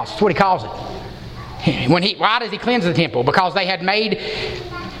Father's house. That's what He calls it. Why does He cleanse the temple? Because they had made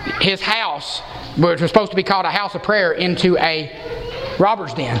His house, which was supposed to be called a house of prayer, into a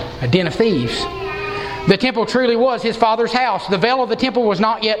robber's den, a den of thieves. The temple truly was His Father's house. The veil of the temple was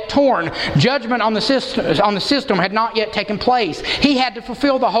not yet torn. Judgment on the system had not yet taken place. He had to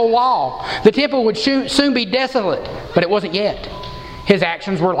fulfill the whole law. The temple would soon be desolate, but it wasn't yet. His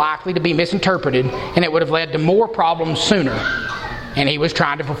actions were likely to be misinterpreted, and it would have led to more problems sooner. And He was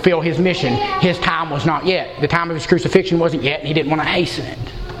trying to fulfill His mission. His time was not yet. The time of His crucifixion wasn't yet, and He didn't want to hasten it.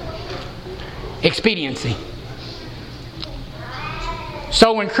 Expediency.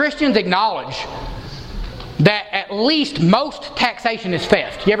 So when Christians acknowledge that at least most taxation is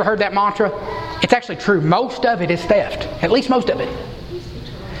theft. You ever heard that mantra? It's actually true. Most of it is theft. At least most of it.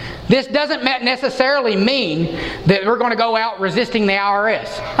 This doesn't necessarily mean that we're going to go out resisting the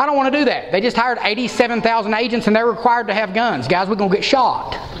IRS. I don't want to do that. They just hired 87,000 agents and they're required to have guns. Guys, we're going to get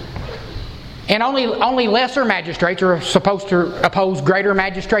shot. And only lesser magistrates are supposed to oppose greater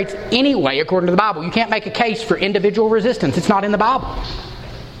magistrates anyway, according to the Bible. You can't make a case for individual resistance. It's not in the Bible.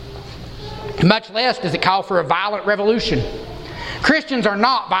 Much less does it call for a violent revolution. Christians are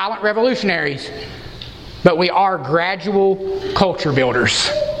not violent revolutionaries, but we are gradual culture builders.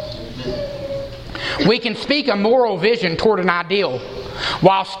 We can speak a moral vision toward an ideal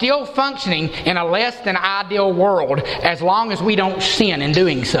while still functioning in a less than ideal world, as long as we don't sin in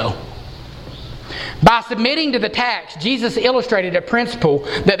doing so. By submitting to the tax, Jesus illustrated a principle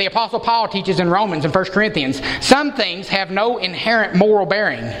that the Apostle Paul teaches in Romans and 1 Corinthians. Some things have no inherent moral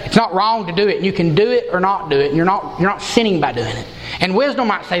bearing. It's not wrong to do it. You can do it or not do it. And you're not sinning by doing it. And wisdom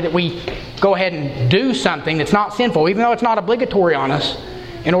might say that we go ahead and do something that's not sinful, even though it's not obligatory on us,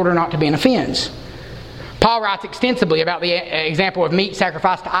 in order not to be an offense. Paul writes extensively about the example of meat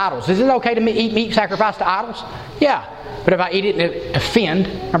sacrificed to idols. Is it okay to eat meat sacrificed to idols? Yeah. But if I eat it and it offend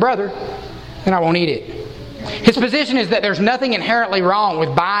my brother, then I won't eat it. His position is that there's nothing inherently wrong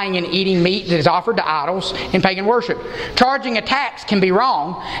with buying and eating meat that is offered to idols in pagan worship. Charging a tax can be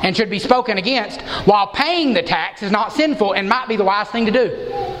wrong and should be spoken against, while paying the tax is not sinful and might be the wise thing to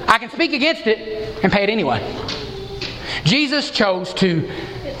do. I can speak against it and pay it anyway. Jesus chose to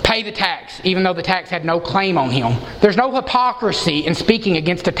pay the tax, even though the tax had no claim on him. There's no hypocrisy in speaking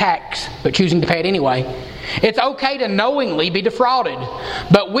against a tax, but choosing to pay it anyway. It's okay to knowingly be defrauded,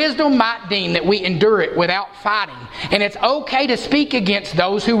 but wisdom might deem that we endure it without fighting. And it's okay to speak against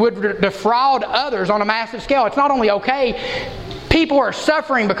those who would defraud others on a massive scale. It's not only okay, people are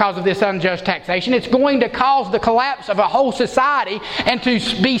suffering because of this unjust taxation. It's going to cause the collapse of a whole society, and to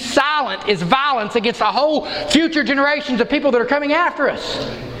be silent is violence against a whole future generations of people that are coming after us.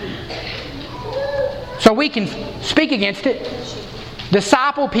 So we can speak against it,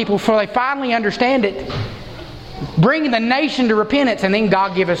 disciple people before they finally understand it, bring the nation to repentance, and then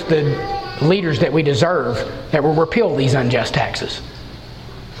God give us the leaders that we deserve that will repeal these unjust taxes.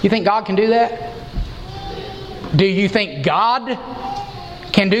 You think God can do that? Do you think God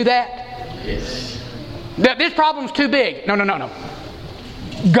can do that? Yes. This problem's too big. No.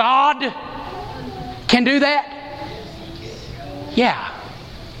 God can do that? Yeah.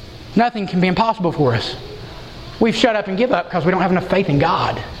 Nothing can be impossible for us. We've shut up and give up because we don't have enough faith in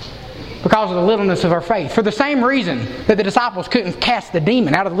God. Because of the littleness of our faith. For the same reason that the disciples couldn't cast the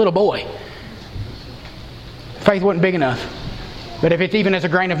demon out of the little boy. Faith wasn't big enough. But if it's even as a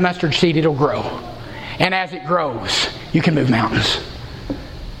grain of mustard seed, it'll grow. And as it grows, you can move mountains.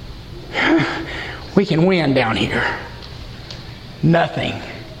 We can win down here. Nothing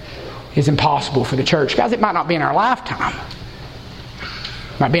is impossible for the church. Guys, it might not be in our lifetime.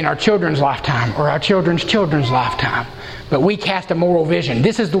 It might be in our children's lifetime or our children's children's lifetime. But we cast a moral vision.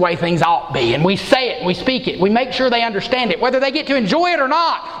 This is the way things ought to be. And we say it, we speak it. We make sure they understand it. Whether they get to enjoy it or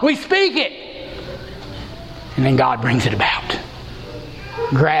not, we speak it. And then God brings it about.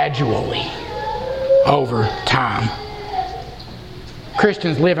 Gradually. Over time.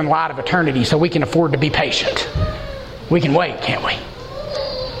 Christians live in light of eternity, so we can afford to be patient. We can wait, can't we?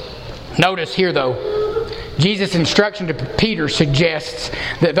 Notice here, though, Jesus' instruction to Peter suggests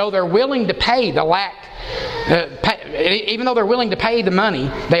that though they're willing to pay even though they're willing to pay the money,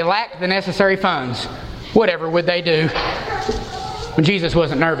 they lack the necessary funds. Whatever would they do when Jesus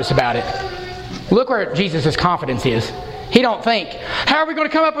wasn't nervous about it? Look where Jesus' confidence is. He don't think, how are we going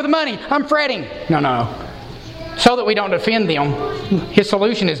to come up with the money? I'm fretting. No. So that we don't offend them, his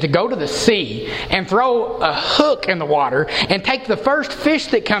solution is to go to the sea and throw a hook in the water and take the first fish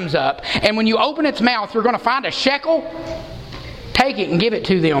that comes up, and when you open its mouth, you're going to find a shekel. Take it and give it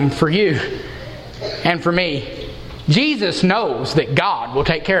to them for you and for me. Jesus knows that God will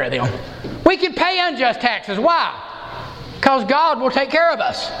take care of them. We can pay unjust taxes. Why? Because God will take care of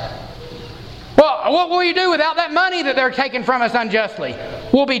us. Well, what will you do without that money that they're taking from us unjustly?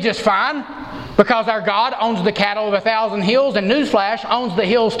 We'll be just fine. Because our God owns the cattle of 1,000 hills, and newsflash, owns the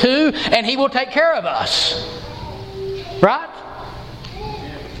hills too, and He will take care of us. Right?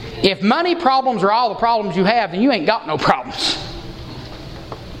 If money problems are all the problems you have, then you ain't got no problems.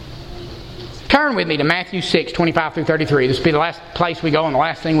 Turn with me to Matthew 6, 25 through 33. This will be the last place we go and the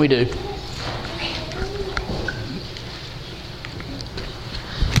last thing we do.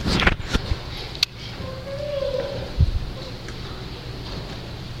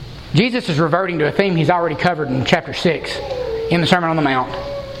 Jesus is reverting to a theme He's already covered in chapter 6 in the Sermon on the Mount.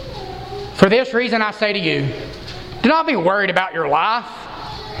 For this reason I say to you, do not be worried about your life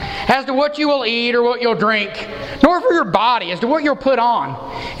as to what you will eat or what you'll drink, nor for your body as to what you'll put on.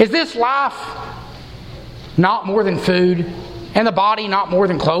 Is this life not more than food, and the body not more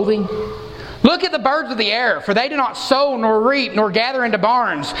than clothing? Look at the birds of the air, for they do not sow, nor reap, nor gather into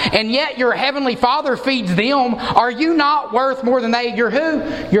barns, and yet your heavenly Father feeds them. Are you not worth more than they? You're who?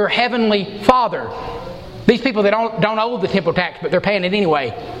 Your heavenly Father. These people that don't owe the temple tax, but they're paying it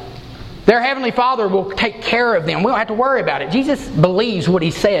anyway. Their heavenly Father will take care of them. We don't have to worry about it. Jesus believes what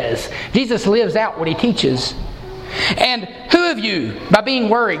He says. Jesus lives out what He teaches. And who of you, by being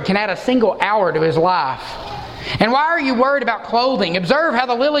worried, can add a single hour to his life? And why are you worried about clothing? Observe how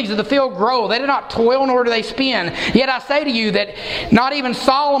the lilies of the field grow. They do not toil, nor do they spin. Yet I say to you that not even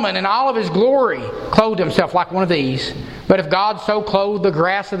Solomon in all of his glory clothed himself like one of these. But if God so clothed the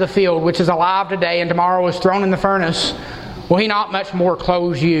grass of the field, which is alive today and tomorrow is thrown in the furnace, will He not much more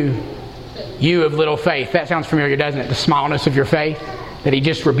clothe you, you of little faith? That sounds familiar, doesn't it? The smallness of your faith that He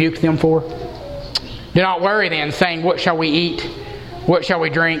just rebuked them for. Do not worry then, saying, what shall we eat? What shall we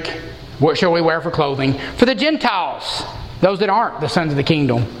drink? What shall we wear for clothing? For the Gentiles, those that aren't the sons of the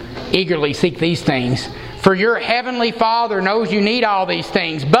kingdom, eagerly seek these things. For your heavenly Father knows you need all these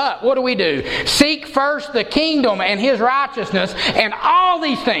things. But what do? Seek first the kingdom and His righteousness, and all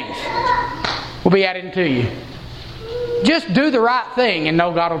these things will be added to you. Just do the right thing and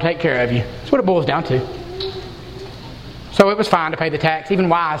know God will take care of you. That's what it boils down to. So it was fine to pay the tax, even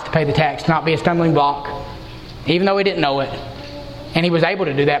wise to pay the tax, to not be a stumbling block, even though he didn't know it. And he was able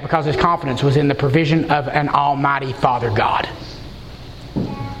to do that because his confidence was in the provision of an almighty Father God.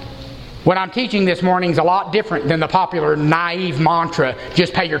 What I'm teaching this morning is a lot different than the popular naive mantra,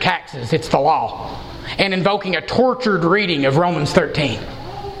 just pay your taxes, it's the law, and invoking a tortured reading of Romans 13.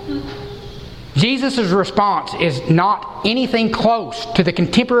 Jesus' response is not anything close to the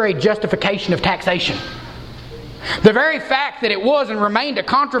contemporary justification of taxation. The very fact that it was and remained a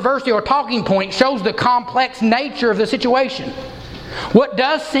controversial talking point shows the complex nature of the situation. What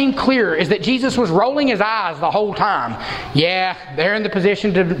does seem clear is that Jesus was rolling his eyes the whole time. Yeah, they're in the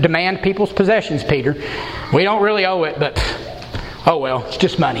position to demand people's possessions, Peter. We don't really owe it, but oh well, it's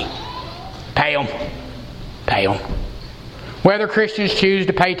just money. Pay them. Pay them. Whether Christians choose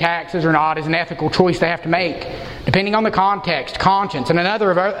to pay taxes or not is an ethical choice they have to make, depending on the context, conscience, and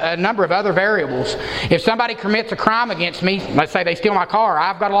a number of other variables. If somebody commits a crime against me, let's say they steal my car,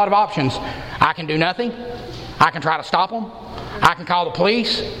 I've got a lot of options. I can do nothing. I can try to stop them. I can call the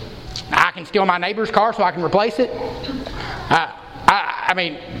police. I can steal my neighbor's car so I can replace it.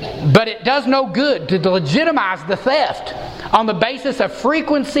 But it does no good to legitimize the theft on the basis of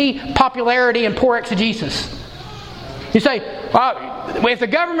frequency, popularity, and poor exegesis. You say, well, if the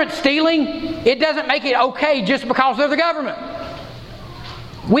government's stealing, it doesn't make it okay just because they're the government.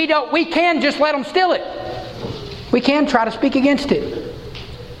 We can just let them steal it. We can try to speak against it.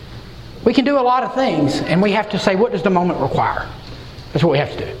 We can do a lot of things, and we have to say, what does the moment require? That's what we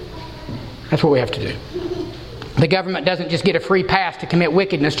have to do. That's what we have to do. The government doesn't just get a free pass to commit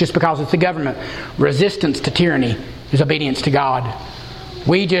wickedness just because it's the government. Resistance to tyranny is obedience to God.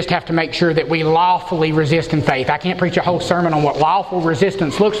 We just have to make sure that we lawfully resist in faith. I can't preach a whole sermon on what lawful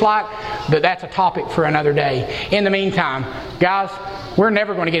resistance looks like, but that's a topic for another day. In the meantime, guys, we're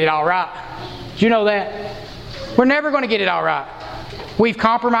never going to get it all right. Do you know that? We're never going to get it all right. We've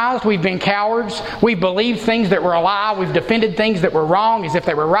compromised. We've been cowards. We've believed things that were a lie. We've defended things that were wrong as if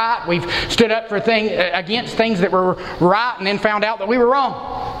they were right. We've stood up for against things that were right and then found out that we were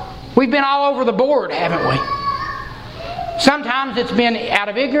wrong. We've been all over the board, haven't we? Sometimes it's been out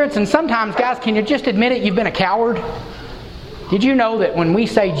of ignorance, and sometimes, guys, can you just admit it? You've been a coward. Did you know that when we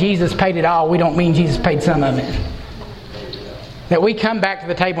say Jesus paid it all, we don't mean Jesus paid some of it? That we come back to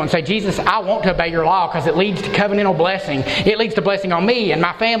the table and say, Jesus, I want to obey your law because it leads to covenantal blessing. It leads to blessing on me and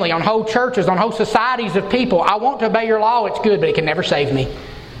my family, on whole churches, on whole societies of people. I want to obey your law. It's good, but it can never save me.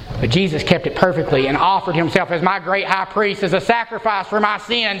 But Jesus kept it perfectly and offered himself as my great high priest, as a sacrifice for my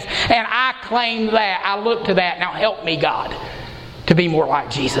sins. And I claim that. I look to that. Now help me, God, to be more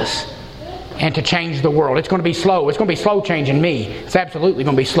like Jesus and to change the world. It's going to be slow. It's going to be slow changing me. It's absolutely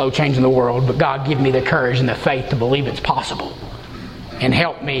going to be slow changing the world. But God, give me the courage and the faith to believe it's possible. And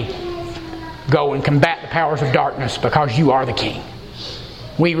help me go and combat the powers of darkness because you are the King.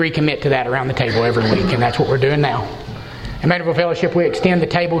 We recommit to that around the table every week, and that's what we're doing now. In Maynardville Fellowship, we extend the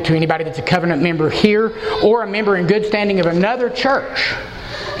table to anybody that's a covenant member here or a member in good standing of another church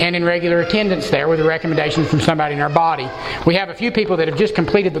and in regular attendance there with a recommendation from somebody in our body. We have a few people that have just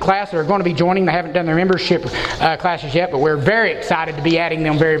completed the class that are going to be joining. They haven't done their membership classes yet, but we're very excited to be adding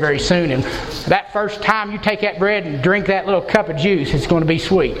them very, very soon. And that first time you take that bread and drink that little cup of juice, it's going to be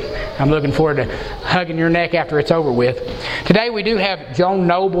sweet. I'm looking forward to hugging your neck after it's over with. Today we do have Joan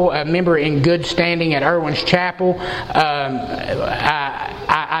Noble, a member in good standing at Irwin's Chapel.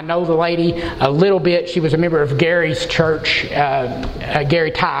 I know the lady a little bit. She was a member of Gary's church,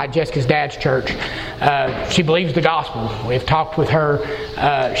 Gary Tide, Jessica's dad's church. She believes the gospel. We've talked with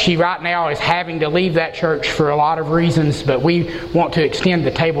her. She right now is having to leave that church for a lot of reasons, but we want to extend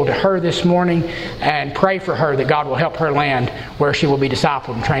the table to her this morning and pray for her that God will help her land where she will be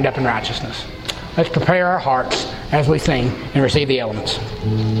discipled and trained up in righteousness. Let's prepare our hearts as we sing and receive the elements.